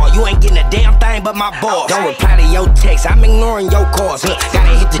 Bitch, no, you ain't getting a damn thing but my boss. Don't reply to your text, I'm ignoring your calls.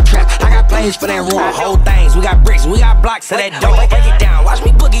 Gotta hit the trap, I got plans for that raw. Whole things, we got bricks, we got blocks to that door. Break it down, watch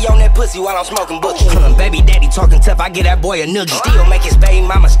me boogie on that pussy while I'm smoking boogie. Baby daddy talking tough, I get that boy a noogie. Still make his baby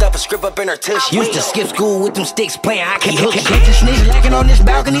mama stuff a script up in her tushy. Used to skip school with them sticks playing hockey hooky. Catch a snitch lacking on this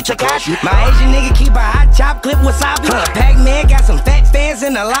balcony, Takashi. My Asian nigga keep a hot chop clip wasabi. Pac-Man got some fat fans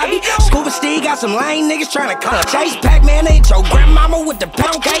in the lobby. Scuba Steve got some lame niggas tryna come chase. Pac-Man ain't your grandmama with the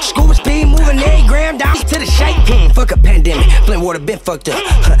pound cake. Scuba Speed moving 8 gram down to the shake. Fuck a pandemic, Flint water been fucked up.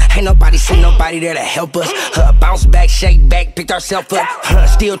 Ain't nobody seen nobody there to help us. Bounce back, shake back, picked ourselves up.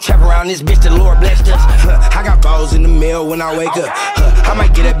 Still trap around this bitch, the Lord blessed us. I got balls in the mail when I wake up. I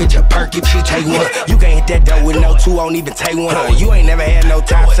might get that bitch a perk if she take one. You can't hit that dough with no 2, won't even take one. You ain't never had no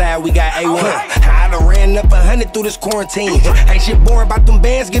top side, we got A1. I done ran up 100 through this quarantine. Ain't shit boring about them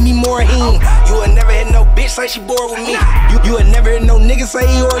bands, give me more heen. You ain't never had no bitch say she bored with me. You ain't never had no nigga say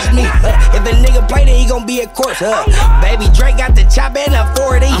he yours me. If the nigga play, then he gon' be at course. Baby Drake got the chop and a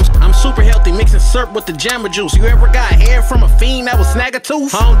 4D. I'm super healthy, mixing syrup with the jammer juice. You ever got hair from a fiend that was snag a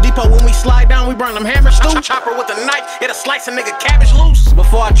tooth? Home Depot, when we slide down, we burn them hammers too. Chopper with a knife, it'll slice a nigga cabbage loose.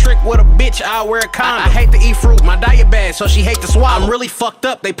 Before I trick with a bitch, I'll wear a condom. I hate to eat fruit, my diet bad, so she hate to swallow. I'm really fucked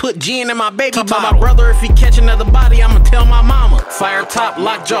up, they put gin in my baby bottle. Tell my brother if he catch another body, I'ma tell my mama. Fire top,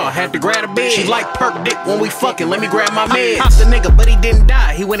 lockjaw, had to grab a bed. She like perk dick when we fucking, let me grab my meds. Popped the nigga, but he didn't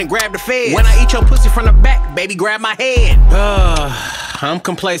die, he went and grabbed the feds. When I eat your pussy from the back, baby, grab my head. I'm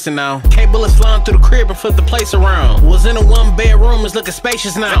complacent now. Cable is flying through the crib and flip the place around. Was in a 1-bedroom, it's looking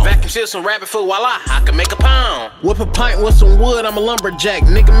spacious now. Vacuum seal some rabbit food, voila, I can make a pound. Whip a pint with some wood, I'm a lumberjack.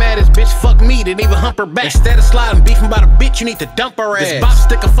 Nigga mad as bitch, fuck me, didn't even hump her back. Instead of sliding, beefing about a bitch, you need to dump her ass. This bop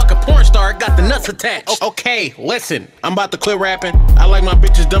stick a fucking porn star, got the nuts attached. Okay, listen, I'm about to quit rapping. I like my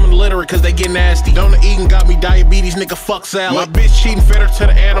bitches dumb and illiterate cause they get nasty. Donut eating got me diabetes, nigga, fuck salad. My bitch cheating, fed her to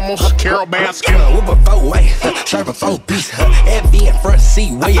the animals, Carol Baskin. Whip a 4-way, serve a 4-piece, heavy and front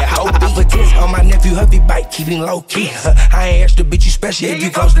seat, where your hoe be? I put this on my nephew, Huffy bike, keep him low key. I ain't extra, bitch, you special if you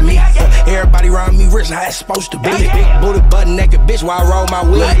close to me. Everybody around me rich, how it's supposed to be. Big booty, butt naked, bitch, while I roll my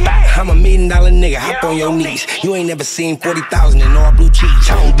weed. I'm $1 million nigga, hop on your knees. You ain't never seen 40,000 in all blue cheese.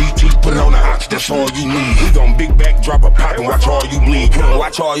 Town DT, put it on the ox, that's all you need. We gon' big back, drop a pop and watch all you bleed.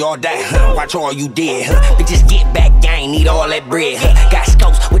 Watch all y'all die, watch all you dead. Bitches get back, gang, need all that bread. Got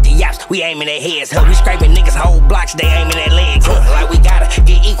scopes with the yaps, we aiming at heads. We scraping niggas whole blocks, they aiming at legs. Like we gotta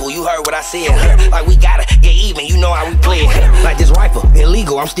get equal, you heard what I said. Like we gotta get even, you know how we play. Like this rifle,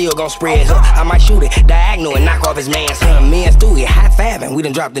 illegal, I'm still gon' spread. I might shoot it diagonal and knock off his man's. Me and Stewie, high fiving, we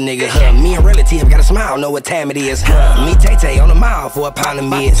done dropped the nigga. Me and Relative got a smile, know what time it is. Me Tay-Tay on the mile for a pound of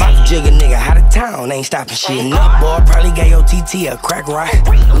mids. Jig a nigga out of town, ain't stopping shit. Nut boy, probably gave your TT a crack rock.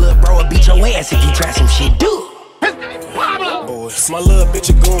 Lil' bro will beat your ass if you try some shit, dude. My little bitch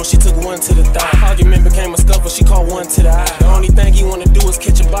a goon, she took one to the thigh. Argument became a scuffle, she caught one to the eye. The only thing he wanna do is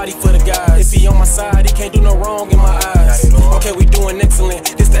catch a body for the guys. If he on my side, he can't do no wrong in my eyes. Okay, we doing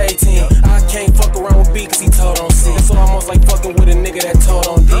excellent, this the 18. I can't fuck around with B cause he told on C. It's almost like fucking with a nigga that told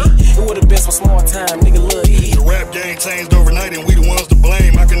on D. It would've been some small time, nigga Lil E. The rap game changed overnight and we the ones to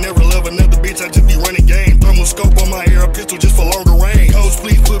blame. I can never love another bitch, I just be running game. Thermal scope on my air, a pistol just for longer range. Coach,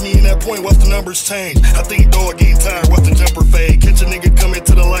 please put me in that point, watch the numbers change. I think dog getting tired, watch the jumper fade. Catch a nigga coming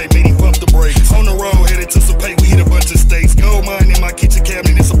to the light, made him pump the brakes. On the road, headed to some pay, we hit a bunch of steaks. Gold mine in my kitchen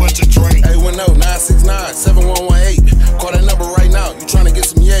cabinet, it's a bunch of drinks. 810-969-7118. Call that number right now, you tryna get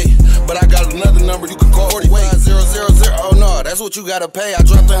some yay. But I got another number you can call, 45000. Oh no, that's what you gotta pay. I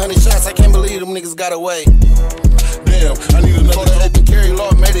dropped 100 shots, I can't believe them niggas got away. Damn, I need another open carry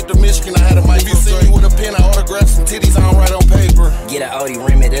law, made it to Michigan, I had a mic. If you see me with a pen, I autograph some titties, I don't write on paper. Get a OD,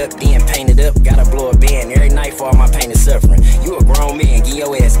 rim it up, then paint it up. Gotta blow a band every night for all my pain and suffering. You a grown man, get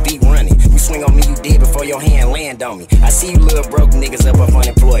your ass beat running. You swing on me, you dead before your hand land on me. I see you little broke niggas up off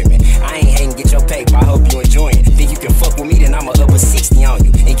unemployment. I ain't hating, get your paper, I hope you enjoying it. Think you can fuck with me, then I'ma up a 60 on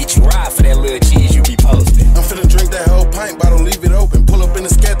you. And get you ride for that little cheese you be posting. I'm finna drink that whole pint, bottle, leave it open. Pull up in the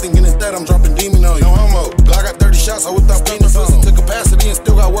scat thinking instead I'm dropping demon on you. No homo, I got 30 shots, I whipped out penis to capacity and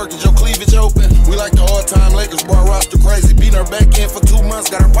still got work, is your cleavage open? We like the all-time Lakers, boy, roster crazy. Beating her back in for 2 months,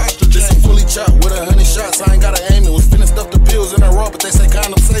 got her posture just fully chopped with 100 shots. I ain't gotta aim it. Was finna stuff the pills in her raw, but they say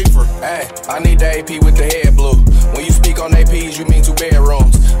condom safer. Hey, I need the AP with the head blue. When you speak on APs, you mean 2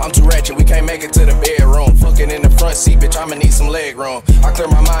 bedrooms. I'm too ratchet, we can't make it to the bedroom. Fucking in the front seat, bitch, I'ma need some leg room. I clear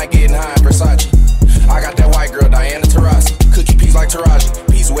my mind getting high in Versace. I got that white girl, Diana Taurasi. Cookie peas like Taraji,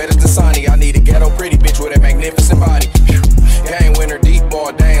 piece wet as the Sonny. I need a ghetto pretty bitch with a magnificent body. Gang winner, deep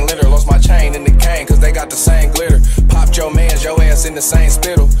ball, dang litter. Lost my chain in the cane, cause they got the same glitter. Popped your mans, your ass in the same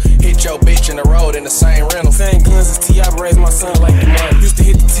spittle. Hit your bitch in the road in the same rental. Same guns as T.I. raised my son like the money. Used to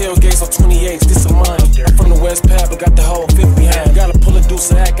hit the tailgates on 28s, this some money. I'm from the West Pad, but got the whole 50 behind. Gotta pull a deuce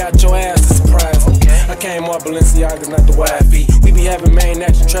of that, got your ass to surprise. I came off Balenciagas, not the YFE. We be having main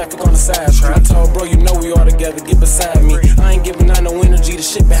action traffic on the side street. I told bro, you know we all together, get beside me. I ain't giving out no energy, the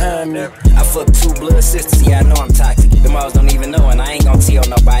shit behind me. I fuck 2 blood sisters, yeah, I know I'm toxic. Them hoes don't even know, and I ain't gon' tell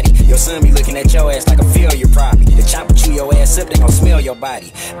nobody. Your son be looking at your ass like a failure, probably. The chopper chew your ass up, they gon' smell your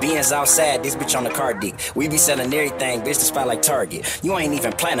body. Benz outside, this bitch on the car dick. We be selling everything, bitch, the spot like Target. You ain't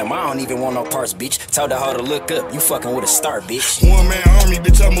even platinum, I don't even want no parts, bitch. Told the hoe to look up, you fucking with a star, bitch. One man army,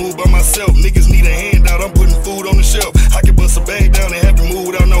 bitch, I move by myself. Niggas need a handout, I'm putting food on the shelf. I can bust a bag down and have to move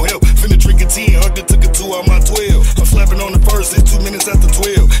without no help. Finna drink a 10, hugged her, took a 2 out my 12. I'm slapping on the first, it's 2 minutes after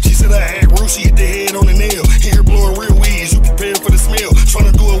 12. She said I had root, she hit the head on the nail. Here blowing real weeds, you prepared for the smell.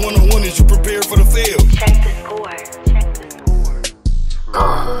 Tryna do it one-on-one, is you prepared for the fail? Check the score, check the score.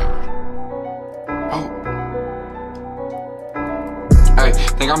 Hey,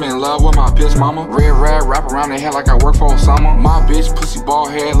 think I'm in love with my bitch mama. Red rag wrap around their head like I work for Osama. My bitch pussy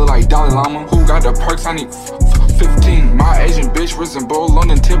bald head look like Dalai Lama. Who got the perks? I need 15. My Asian bitch resemble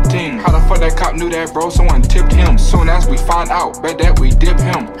London tip team. How the fuck that cop knew that, bro? Someone tipped him. Soon as we find out, bet that we dip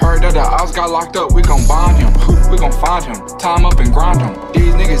him. Heard that the ops got locked up, we gon' bond him. We gon' find him, tie him up and grind him.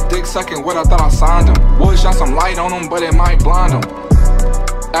 These niggas dick sucking what I thought I signed them. Would shine some light on them, but it might blind them.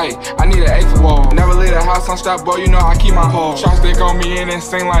 Hey, I need an 8th wall. Never leave the house unstrapped, boy, you know I keep my hoe. Shots stick on me and it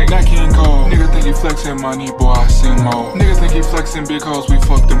sing like that King Cole. Nigga think he flexing money, boy, I sing more. Niggas think he flexing because we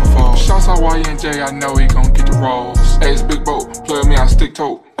fucked him before. Shots out YNJ, I know he gon' get the rolls. Hey, it's big boat, play with me, I stick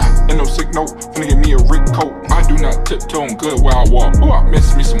toe. Ain't no sick note, finna get me a Rick coat. I do not tiptoe, I'm good where I walk. Oh, I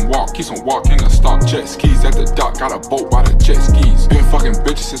miss me some walk, keep some walk in the stock. Jet skis at the dock, got a boat by the jet skis. Been fucking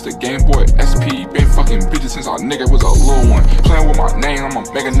bitches since the Game Boy SP. Been fucking bitches since our nigga was a little one. Playing with my name, I'ma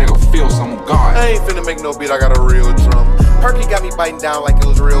make a nigga feel some God. I ain't finna make no beat, I got a real drum. Perky got me biting down like it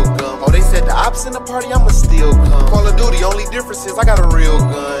was real gum. Oh, they said Let the ops in the party, I'ma still come. Call of Duty, only difference is I got a real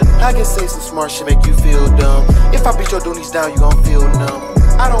gun. I can say some smart shit make you feel dumb. If I beat your doonies down, you gon' feel numb.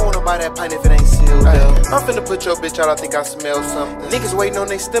 I don't wanna buy that pint if it ain't sealed up. I'm finna put your bitch out, I think I smell something. Niggas waiting on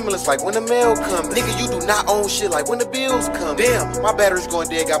they stimulus like when the mail coming. Nigga, you do not own shit like when the bills come. Damn, my battery's going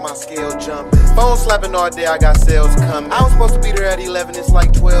dead, got my scale jumping. Phone slapping all day, I got sales coming. I was supposed to be there at 11, it's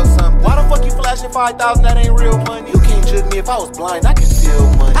like 12 something. Why the fuck you flashing 5,000, that ain't real money? You can't judge me, if I was blind, I can feel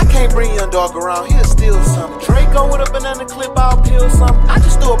money. I can't bring young dog around, he'll steal something. Draco with a banana clip, I'll peel something. I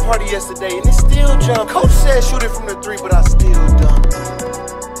just threw a party yesterday and it still jumped. Coach said shoot it from the 3, but I still dumped.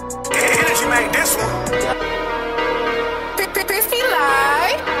 Energy made this one. Crispy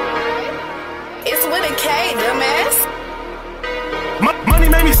Live. It's with a K, dumbass. Money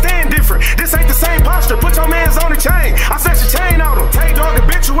made me stand different. This ain't the same posture. Put your mans on the chain. I set your chain out him. Take dog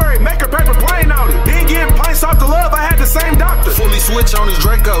obituary, make her paper plane out it. Been getting pints off the love, I had the same doctor. Fully switch on his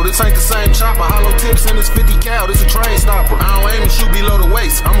Draco, this ain't the same chopper. Hollow tips in this 50 cal, this a train stopper. I don't aim and shoot below the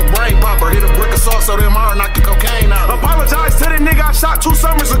waist, I'm a brain popper. Hit a brick of sauce so them hard, knock the cocaine out. Apologize to the nigga I shot 2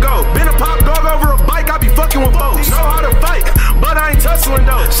 summers ago. Been a pop dog over a bike, I be fucking with folks. Know how to fight, but I ain't tussling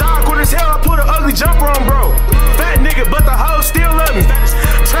though. Shock with his hell, I put an ugly jumper on bro. Fat nigga, but the hoes still love me.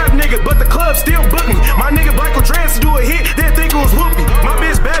 Trap nigga, but the club still book me. My nigga Black with dreads to do a hit, didn't think it was whoopie. My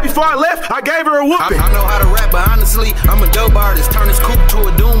bitch bad before I left, I gave her a whooping. I know how to rap, but honestly, I'm a dope artist. Turn this coupe to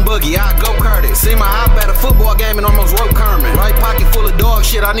a doom buggy, I go-kart it. See my hop at a football game and almost rope Kermit. Right pocket full of dog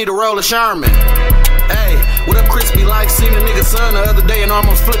shit, I need a roll of Charmin. Hey, what up Crispy Life? Seen a nigga son the other day and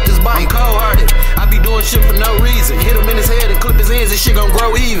almost flipped his bike. I'm cold-hearted, I be doing shit for no reason. Hit him in his head and clip his ends, this shit gon'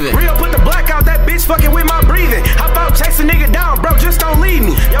 grow even. Real put the black out, that bitch fucking with my breathing. Hop out, chase a nigga down, bro, just don't leave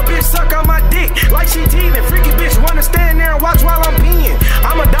me. Yo bitch suck on my dick, like she teething. Freaky bitch wanna stand there and watch while I'm peeing.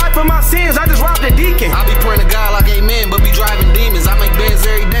 I'ma die for my sins, I just robbed a deacon. I be praying to God like amen, but be driving demons. I make bands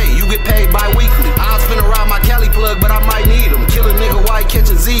every day, you get paid bi-weekly. I was finna rob my Cali plug, but I might need him. Kill a nigga white,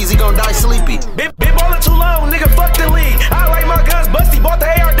 catching Z's, he gon' die sleepy. Been ballin' too long, nigga, fuck the league. I like my guns busty, bought the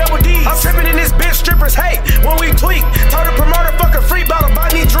AR double D. I'm trippin' in this bitch, strippers hate when we tweak. Told the promoter, fuck a free bottle, buy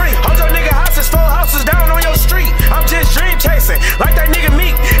me drink. Hold your nigga houses, 4 houses down on your street. I'm just dream chasing, like that nigga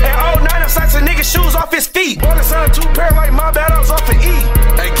Meek. And 09, I'm snatching nigga shoes off his feet. Bought a son 2 pair, like my bad, I was off an E.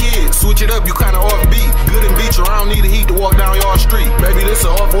 Hey kid, switch it up, you kinda off beat. Good and beat you, I don't need the heat to walk down your street. Baby, this a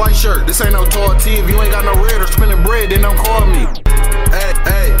off-white shirt, this ain't no tall tee. If you ain't got no red or spinning bread, then don't call me.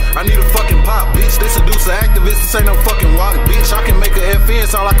 Hey, I need a fucking pop, bitch. They seduce an activist, this ain't no fucking walk, bitch. I can make a FN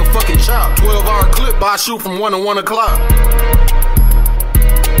sound like a fucking chop. 12-hour clip, but I shoot from 1 to 1 o'clock. I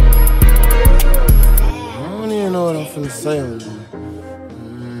don't even know what I'm finna say on that.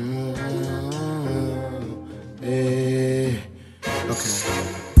 Okay.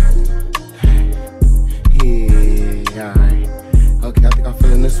 Yeah, alright. Okay, I think I'm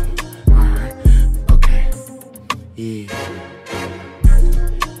feeling this one. Alright. Okay. Yeah.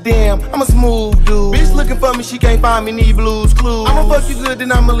 Damn, I'm a smooth dude. Bitch looking for me, she can't find me, need Blues Clues. I'ma fuck you good,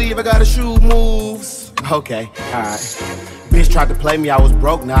 then I'ma leave, I gotta shoot moves. Okay, alright. Bitch tried to play me, I was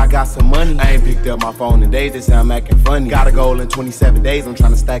broke, now I got some money. I ain't picked up my phone in days, they say I'm acting funny. Got a goal in 27 days, I'm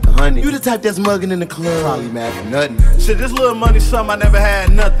trying to stack 100. You the type that's mugging in the club, probably mad for nothing. Shit, this little money something I never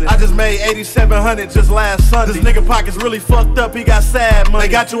had nothing. I just made 8,700 just last Sunday. This nigga pockets really fucked up, he got sad money.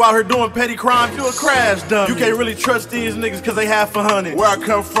 They got you out here doing petty crimes, you a crash dummy. You can't really trust these niggas cause they half 100. Where I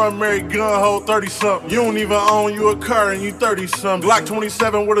come from, married gun, hold 30-something. You don't even own you a car and you 30-something. Glock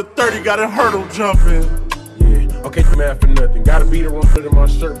 27 with a 30, got a hurdle jumping. Okay, you mad for nothing. Got a beater on foot in my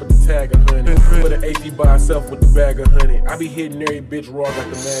shirt, but the tag 100. Put an AP by itself with the bag 100. I be hitting every bitch raw, got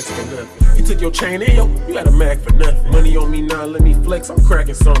the max for nothing. You took your chain and yo, you got a Mac for nothing. Money on me now, let me flex, I'm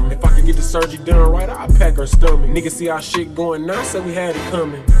cracking something. If I could get the surgery done right, I'll pack her stomach. Niggas see our shit going now, said we had it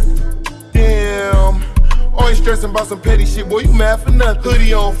coming. Damn. Always stressing about some petty shit, boy, you mad for nothing.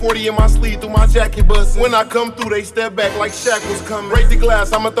 Hoodie on, 40 in my sleeve, through my jacket bustin'. When I come through, they step back like Shaq was coming. Break the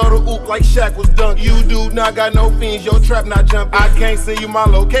glass, I'ma throw the oop like Shaq was dunking. You dude not got no fiends, your trap not jumping. I can't send you my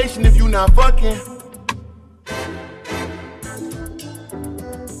location if you not fucking.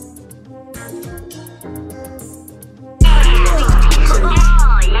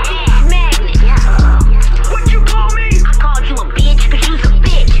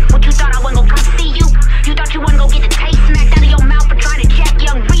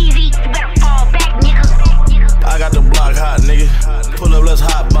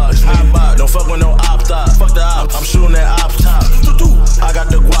 Don't fuck with no op top. Fuck the ops. I'm shooting at ops top. I got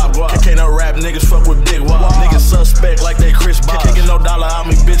the guap. Can't no rap niggas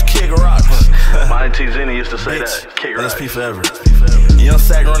to say that. LSP forever. Young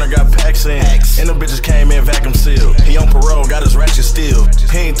sack runner got packs in. And them bitches came in vacuum sealed. He on parole, got his ratchet steel.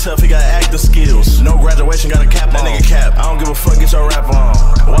 He ain't tough, he got active skills. No graduation, got a cap on. That nigga cap. I don't give a fuck, get your rap on.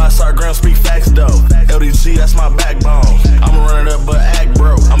 YSR Graham speak facts though. LDG, that's my backbone. I'ma run it up, but act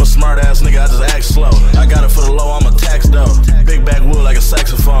bro. I'm a smart ass nigga, I just act slow. I got it for the low, I'm a tax though. Big backwood like a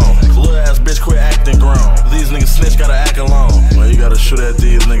saxophone. Little ass bitch quit acting grown. These niggas snitch, gotta act alone. Well, you gotta shoot at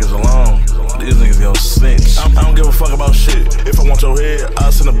these niggas alone. These niggas gon' snitch. I don't give a fuck about shit. If I want your head,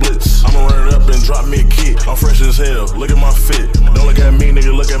 I'll send a blitz. I'ma run it up and drop me a kick. I'm fresh as hell, look at my fit. Don't look at me,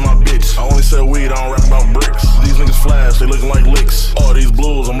 nigga, look at my bitch. I only sell weed, I don't rap about bricks. These niggas flash, they looking like licks. All these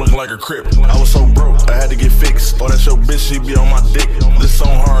blues, I'm looking like a crip. I was so broke, I had to get fixed. Oh, that's your bitch, she be on my dick. This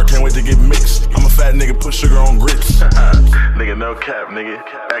song hard, can't wait to get mixed. I'm a fat nigga, put sugar on grits. Nigga, no cap, nigga.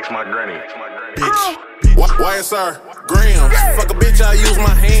 Ask my granny. Bitch. YSR, grams. Fuck a bitch, I use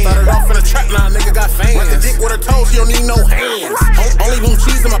my hands. Started off in a trap, now nigga got fans. Wet the dick with her toes, she don't need no hands. Only blue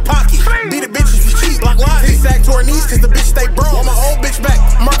cheese in my pocket. Beat a bitch if you cheat, block lines. Hit sack to her knees, cause the bitch stay broke. Want my old bitch back,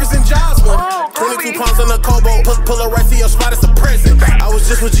 Marcus and Joslin. 22 pounds on the Kobo, pull a rest of your spot, it's a present. I was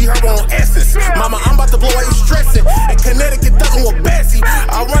just with G Herbo on Essence. Mama, I'm about to blow, why you stressing? In Connecticut, thugging with Bessie.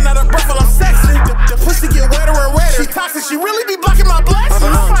 I run out of breath while I'm sexing. The pussy get wetter and wetter. She toxic, she really be blocking my blessings.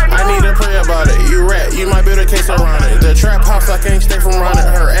 I need to pray about it. You rap, you might build a case around it. The trap house, I can't stay from around it.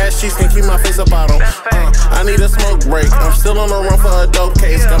 Her ass cheeks can't keep my face up out on. I need a smoke break. I'm still on the run for a dope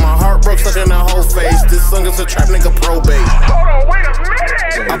case. Got my heart broke, stuck in that whole face. This song is a trap nigga probate. Hold on, wait a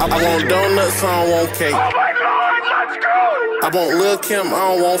minute. I want donuts, I don't want cake. Oh my God, let's go. I want Lil Kim, I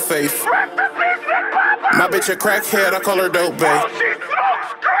don't want Faith. My bitch a crackhead, I call her dope babe.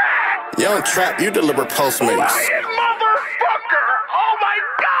 Young trap, you deliver Postmates. Motherfucker! Oh my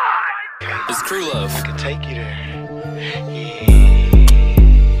God! It's Crew Love. I can take you there. Yeah.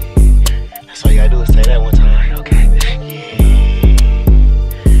 That's all you gotta do is say that one time. Okay. Yeah.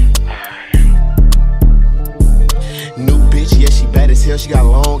 New bitch, yeah, she bad as hell. She got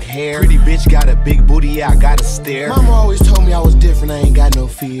long hair. Pretty bitch got a big booty, yeah, I gotta stare. Mama always told me I was different, I ain't got no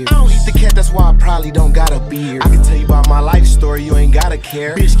fear. I don't eat the cat, that's why I probably don't got a beard. I can tell you about my life story, you ain't gotta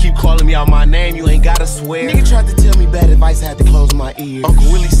care. Bitch keep calling me out my name, you ain't gotta swear. Nigga tried to tell me bad advice, I had to close my ears.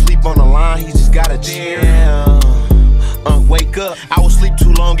 Uncle Willie sleep on the line, he just got a chair. Wake up. I was sleep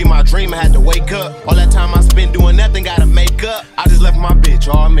too long in my dream, I had to wake up. All that time I spent doing nothing, gotta make up. I just left my bitch,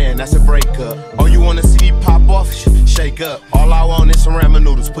 oh man, that's a breakup. Oh, you wanna see me pop off? Shake up. All I want is some ramen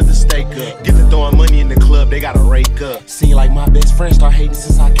noodles, put the steak up. Get to throwing money in the club, they gotta rake up. Seem like my best friend start hating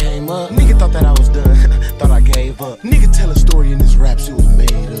since I came up. Nigga thought that I was done, thought I gave up. Nigga tell a story in this rap, shit was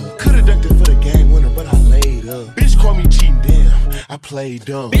made up. Could've ducked it for the game winner, but I laid up. Bitch called me cheating, damn, I played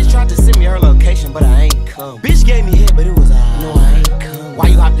dumb. Bitch tried to send me her location, but I ain't come. Bitch gave me head, but it was no, I ain't come. Why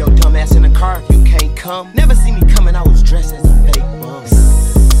you hop your dumb ass in the car if you can't come? Never see me coming, I was dressed as a fake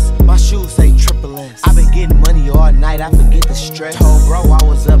bum. My shoes say triple S. I been getting money all night, I forget the stress. Told bro I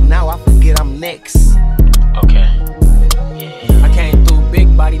was up, now I forget I'm next. Okay. Yeah. I came through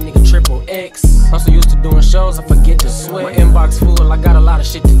big body, nigga, triple X. I'm so used to doing shows, I forget to sweat. My inbox full, I got a lot of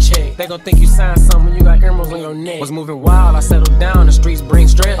shit to check. They gon' think you signed something when you got emeralds on your neck. Was moving wild, I settled down, the streets bring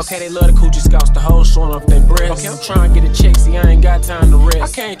stress. Okay, they love the coochie scouts, the hoes showing off their breasts. Okay, I'm trying to get a check, see I ain't got time to rest. I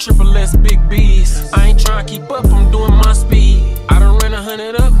can't triple S, big B's. I ain't trying to keep up, I'm doing my speed. I done ran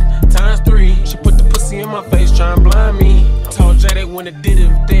 100 up, ×3. She put the pussy in my face, trying to blind me. Told Jay they wouldn't did it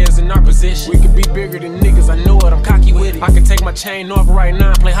if theirs in our position. We could be bigger than niggas, I know it, I'm cocky with it. I can take my chain off right now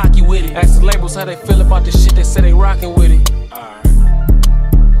and play hockey with it. Ask the labels how they feel about this shit, they say they rockin' with it.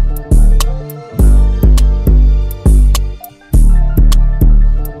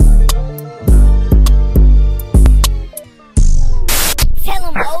 Tell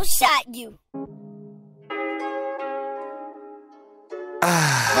him Mo shot you.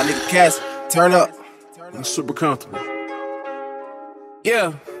 My nigga Cass, turn up. I'm super comfortable.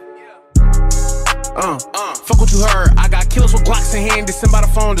 Yeah. Fuck what you heard. I got killers with Glocks in hand. They send by the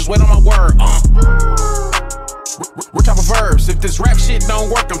phone, just wait on my word. We're type of verbs. If this rap shit don't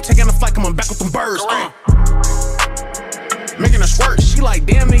work, I'm taking a flight, coming back with them birds. Making her squirt. She like,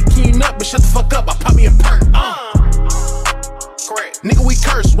 damn, nigga, keen up, but shut the fuck up. I pop me a perk. Nigga, we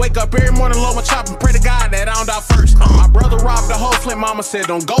curse. Wake up every morning, load my chop and pray to God that I don't die first. My brother robbed the whole Flint, mama said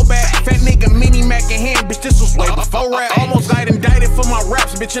don't go back. Fat nigga, mini Mac in hand, bitch, this was way before rap. Almost got indicted for my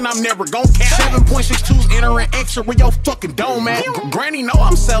raps, bitch, and I'm never gon' cap. 7.62's entering extra with your fucking dome at. Granny know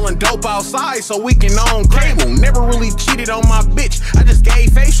I'm selling dope outside so we can own cable. Never really cheated on my bitch, I just gave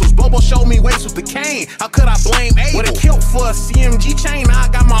facials. Bobo showed me waist with the cane, how could I blame Abel? With a kilt for a CMG chain, I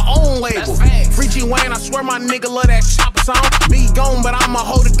got my own label. Free G1 Wayne, I swear my nigga love that chopper song. Be gone, but I'ma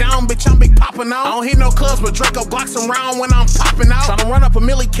hold it down, bitch, I'm big poppin' on. I don't hit no cuz, but Draco Glocks around when I'm poppin' out. Tryna run up a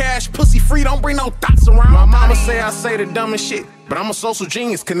milli cash, pussy free, don't bring no thoughts around. My mama say I say the dumbest shit, but I'm a social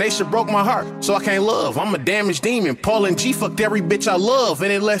genius. Kanesha broke my heart, so I can't love. I'm a damaged demon. Paul and G fucked every bitch I love,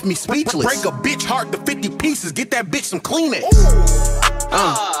 and it left me speechless. Break a bitch heart to 50 pieces, get that bitch some Kleenex.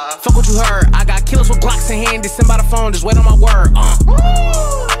 Fuck what you heard. I got killers with Glocks in hand, send by the phone, just wait on my word.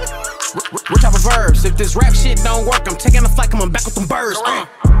 Rich off of verbs. If this rap shit don't work, I'm taking a flight, coming back with them birds.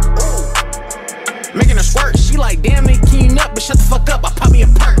 Making her squirt, she like, damn, they keen up, but shut the fuck up, I pop me a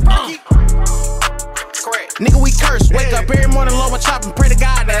perk. Nigga, we curse. Wake up every morning, load my chop and pray to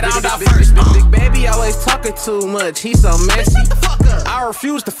God that I don't die first. Big baby always talking too much, he so messy. I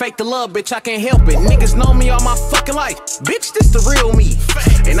refuse to fake the love, bitch, I can't help it. Niggas know me all my fucking life. Bitch, this the real me.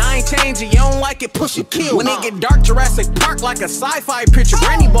 And I ain't changing, you don't like it, push it, kill. When it get dark, Jurassic Park like a sci-fi picture.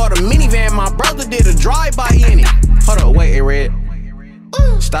 Granny bought a minivan, my brother did a drive-by in it. Hold up, wait, hey, Red.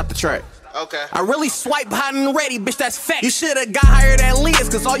 Stop the track. Okay. I really swipe hot and ready, bitch, that's fact. You should've got hired at Liz,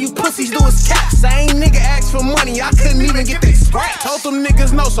 cause all you pussies do is cap. Same nigga asked for money, I couldn't even get they scratch. Told them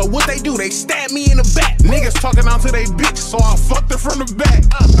niggas no, so what they do? They stab me in the back. Niggas talking out to they bitch, so I fucked her from the back.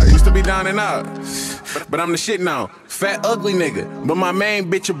 I used to be down and out, but I'm the shit now. Fat, ugly nigga, but my main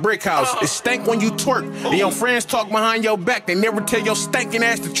bitch a brick house. It stank when you twerk, and your friends talk behind your back. They never tell your stinking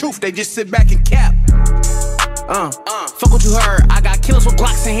ass the truth, they just sit back and cap. Fuck what you heard. I got killers with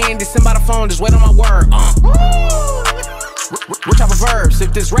Glocks in hand, send by the phone, just wait on my word. Rich off of verbs.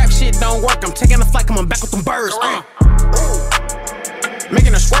 If this rap shit don't work, I'm taking a flight, coming back with them birds.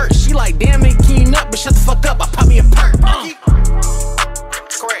 Making her squirt, she like, damn, they keen up, but shut the fuck up, I pop me a perk.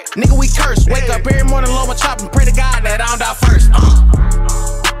 Nigga, we curse. Wake up every morning, load my chop and pray to God that I don't die first.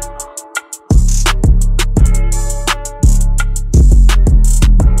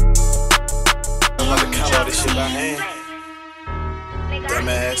 This shit by hand.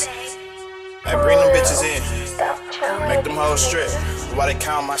 Dumbass. Hey, bring them bitches in. Make them hoes strip. While they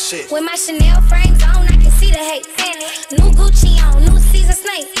count my shit. With my Chanel frames on, I can see the hate. New Gucci on, new Caesar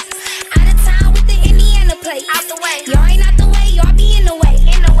snake. Out of town with the Indiana plate. Out the way. Y'all ain't out the way, y'all be in the way.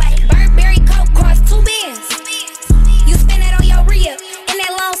 Burberry coat cost 2 bands. You spend that on your rib. In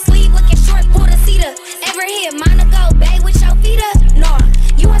that long sleeve, looking short, pull the seat up. Ever hit Monaco Bay with your feet up? No,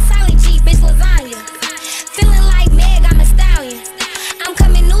 you a silent G, bitch, lasagna. Feeling like Meg, I'm a stallion. I'm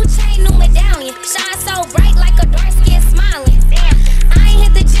coming new chain, new medallion. Shine so bright like a dark skin smiling. I ain't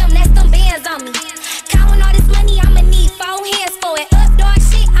hit the gym, that's them bands on me. Counting all this money, I'ma need 4 hands for it. Up dog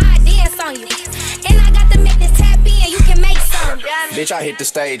shit, I dance on you. And I got the methods, tap in, you can make some. Bitch, I hit the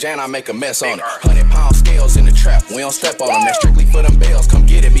stage and I make a mess on it. 100-pound scales in the trap, we don't step on them. That's strictly for them bells, come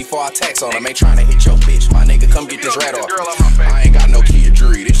get it before I tax on them. Ain't tryna hit your bitch, my nigga, come get this rat off. I ain't got no key of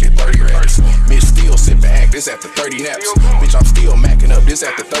jury, this shit 30 racks. Bitch still sit back, this after 30 naps. Bitch, I'm still macking up, this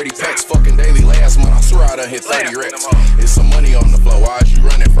after 30 packs. Fucking daily last month, I swear I done hit 30 racks. It's some money on the floor, why is you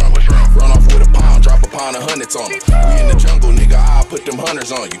running from it? Run off with a pound, drop a pound of hundreds on them. We in the jungle, nigga, I'll put them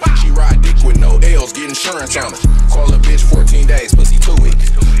hunters on you. She ride dick with no L's, get insurance on her. Call a bitch 14 days, pussy 2 weeks.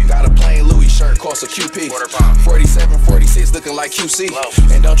 Got a plain Louis shirt, cost a QP. 47, 46, looking like QC.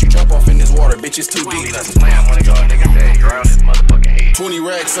 And don't you jump off in this water, bitch, it's too deep. 20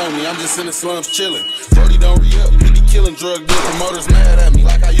 racks on me, I'm just in the slums chillin'. 30 don't re-up, he be killing drug deal promoters mad at me.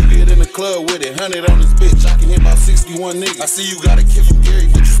 Like how you did in the club with it, 100 on this bitch, I can hit about 61 niggas. I see you got a kid from Gary,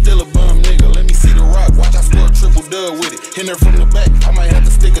 but you still a bum nigga. Let me see the rock, watch I score a triple dub with it. Hit her from the back, I might have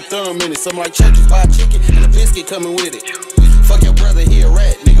to stick a thumb in it. Something like churches, buy a chicken and a biscuit coming with it. Fuck your brother, he a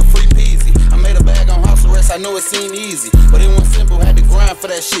rat, nigga, free peasy. I made a bag on house arrest, I know it seemed easy, but it wasn't simple, had to grind for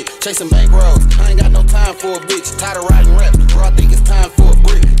that shit. Chasing bank rolls, I ain't got no time for a bitch. Tired of riding raps, bro, I think it's time for a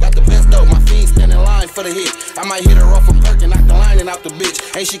brick. Got the best dope, my fiend stand in line for the hit. I might hit her off a perk and knock the lining out the bitch.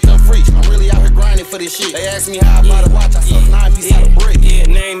 Ain't she come free, I'm really out here grinding for this shit. They asked me how I bought a watch, I suck 9 pieces out of brick. Yeah,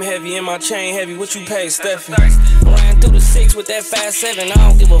 name heavy and my chain heavy, what you pay, Steffi? Riding through the 6 with that 5-7, I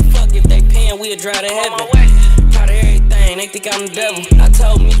don't give a fuck if they paying, we'll drive to heaven. Proud of everything, they think I'm the devil. I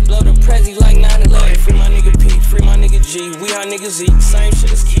told me blow the Prezi like 9/11. Free my nigga P, free my nigga G, we our niggas eat. Same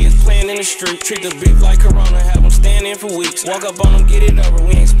shit as kids playing in the street. Treat the beef like Corona, have them stand in for weeks. Walk up on them, get it over,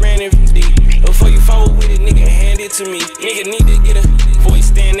 we ain't spraying it from deep. Before you forward with it, nigga, hand it to me. Nigga need to get a voice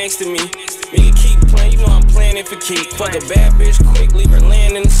stand next to me. Nigga keep playing, you know I'm playing it for keep. Fuck a bad bitch quick, leave her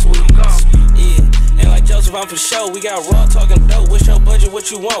laying in the suite. Yeah. And like Joseph, I'm for sure. We got raw talking dope. What's your budget?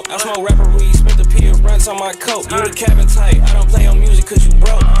 What you want? I smoke rapper weed, spent the P of runs on my coat. You the cabin type. I don't play on music cause you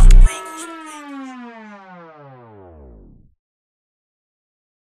broke.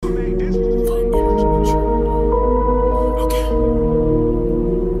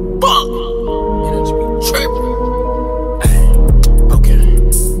 tripping.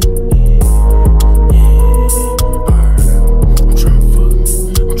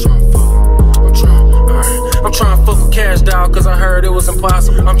 I'm tryna fuck with cash, dawg, cause I heard it was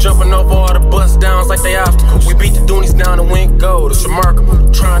impossible. I'm jumping over all the bust downs like they obstacles. We beat the Doonies down and went gold, it's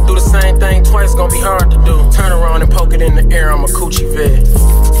remarkable. Trying to do the same thing twice, gonna be hard to do. Turn around and poke it in the air, I'm a coochie vet.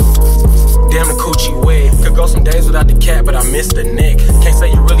 Damn, the coochie wet. Could go some days without the cat, but I missed the neck. Can't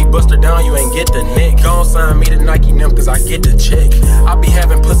say you really bust her down, you ain't get the neck. Gon' sign me to Nike them, cause I get the check. I be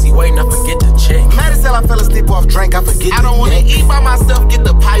having pussy waiting, I forget the check. Mad as hell, I fell asleep off drink, I forget I don't wanna eat by myself, get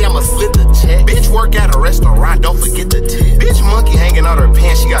the pie, I'ma split the check. Bitch work at a restaurant, don't forget the tip. Bitch monkey hanging out her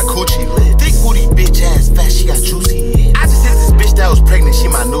pants, she got coochie lit. Thick booty bitch ass fat, she got juicy hit. I just hit this bitch that was pregnant, she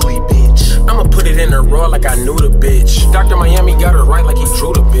my newly bitch. I'ma put it in her raw like I knew the bitch. Dr. Miami got her right like he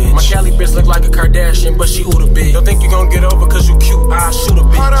drew the bitch. My Cali bitch look like a Kardashian, but she ooh the bitch. Don't think you gon' get over cause you cute, I'll shoot a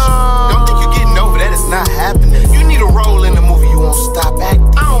bitch. Hold on. Don't think you getting over that, it's not happening. You need a role in the movie, you won't stop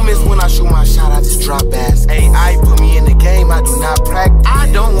acting. I don't miss when I shoot my shot, I just drop ass. Hey, I put me in the game, I do not practice.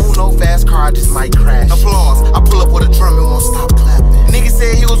 I don't want no fast car, I just might crash. Applause, I pull up with a drum and won't stop clapping. Nigga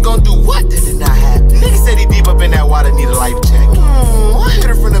said he was gonna do what? That did not happen. Nigga said he deep up in that water, need a life jacket. I hit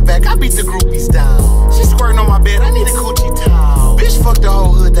her from the back, I beat the groupies down. She squirting on my bed, I need a coochie towel. Bitch fuck the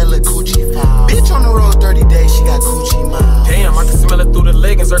whole hood, that little coochie foul. Bitch on the road 30 days, she got coochie miles. Damn, I can smell it through the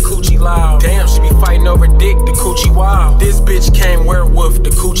leggings, her coochie loud. Damn, she be fighting over dick, the coochie wild. This bitch came werewolf, the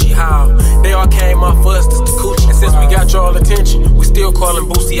coochie howl. They all came off us, this the coochie. And since we got y'all attention, we still calling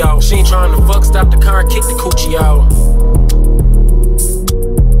Boosie out. She ain't trying to fuck, stop the car and kick the coochie out.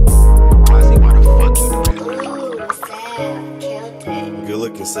 Good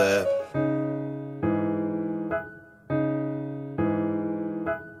looking, Sad.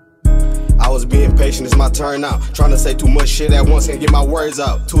 I was being patient, it's my turn now. Trying to say too much shit at once, can't get my words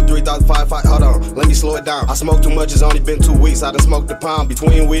out. 2, 3, 5, 5, hold on, let me slow it down. I smoked too much, it's only been 2 weeks, I done smoked a pound.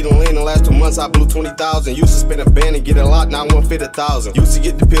 Between weed and lean, the last 2 months I blew 20,000. Used to spend a band and get a lot, now one fit 1,000. Used to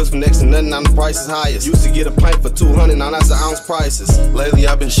get the pills for next to nothing, now the price is highest. Used to get a pint for 200, now that's an ounce prices. Lately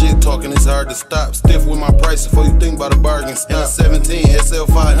I've been shit talking, it's hard to stop. Stiff with my price before you think about a bargain. Stop. In a 17 SL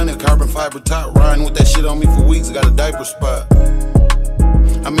 500 carbon fiber top, riding with that shit on me for weeks, got a diaper spot.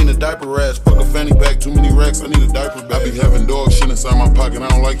 I mean a diaper rash, fuck a fanny pack, too many racks, I need a diaper bag. I be having dog shit inside my pocket, I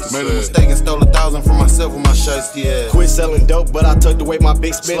don't like this. Made a mistake and stole 1,000 from myself with my shiesty ass. Quit selling dope, but I tucked away my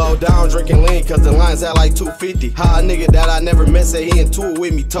big spin. Slow down, drinking lean, cause the lines at like 250. How a nigga that I never met say he into it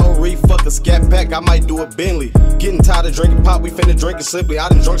with me. Told Reed, fuck a scat pack, I might do a Bentley. Getting tired of drinking pop, we finna drink it simply. I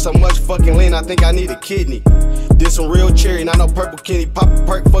done drunk so much fucking lean, I think I need a kidney. Did some real cherry, not no purple kitty. Pop a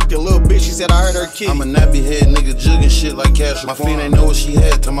perk, fuck the little bitch, she said I heard her kid. I'm a nappy head nigga, jugging shit like cash. My fiend ain't know what she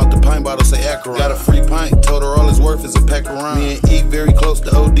had, talking about the pint bottle, say Acaron. Got a free pint, told her all it's worth is a pack of rounds. Me and E very close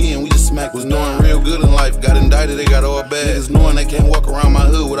to OD and we just smacked. Was doing real good in life, got indicted, they got all bad. Niggas knowing they can't walk around my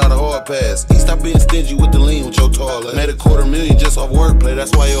hood without a hard pass. He stopped being stingy with the lean with your tall ass. Made a $250,000 just off wordplay,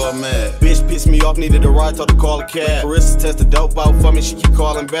 that's why y'all mad. Bitch pissed me off, needed a ride, told her to call a cab. Carissa tested dope out for me, she keep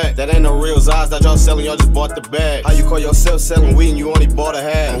calling back. That ain't no real Zaz that y'all selling, y'all just bought the bag. How you call yourself selling weed and you only bought a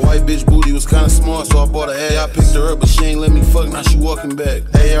half? My white bitch booty was kinda small, so I bought a half. I picked her up, but she ain't let me fuck, now she walking back.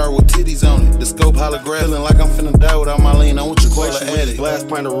 AR with titties on it, the scope holographic. Feeling like I'm finna die without my lean, I want you to call her addict. Glass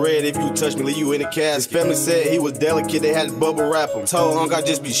pint of red, if you touch me, leave you in the casket. His family said he was delicate, they had to bubble wrap him. Told Hunk I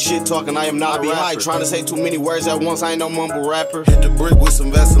just be shit talking, I am not a rapper. High, trying to say too many words at once, I ain't no mumble rapper. Hit the brick with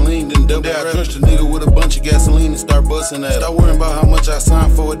some Vaseline, then double wrap. I drenched a nigga with a bunch of gasoline and start busting at it. Stop worrying about how much I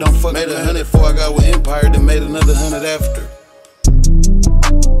signed for it, don't fuck. Made 100 before I got with Empire, then made another 100 after.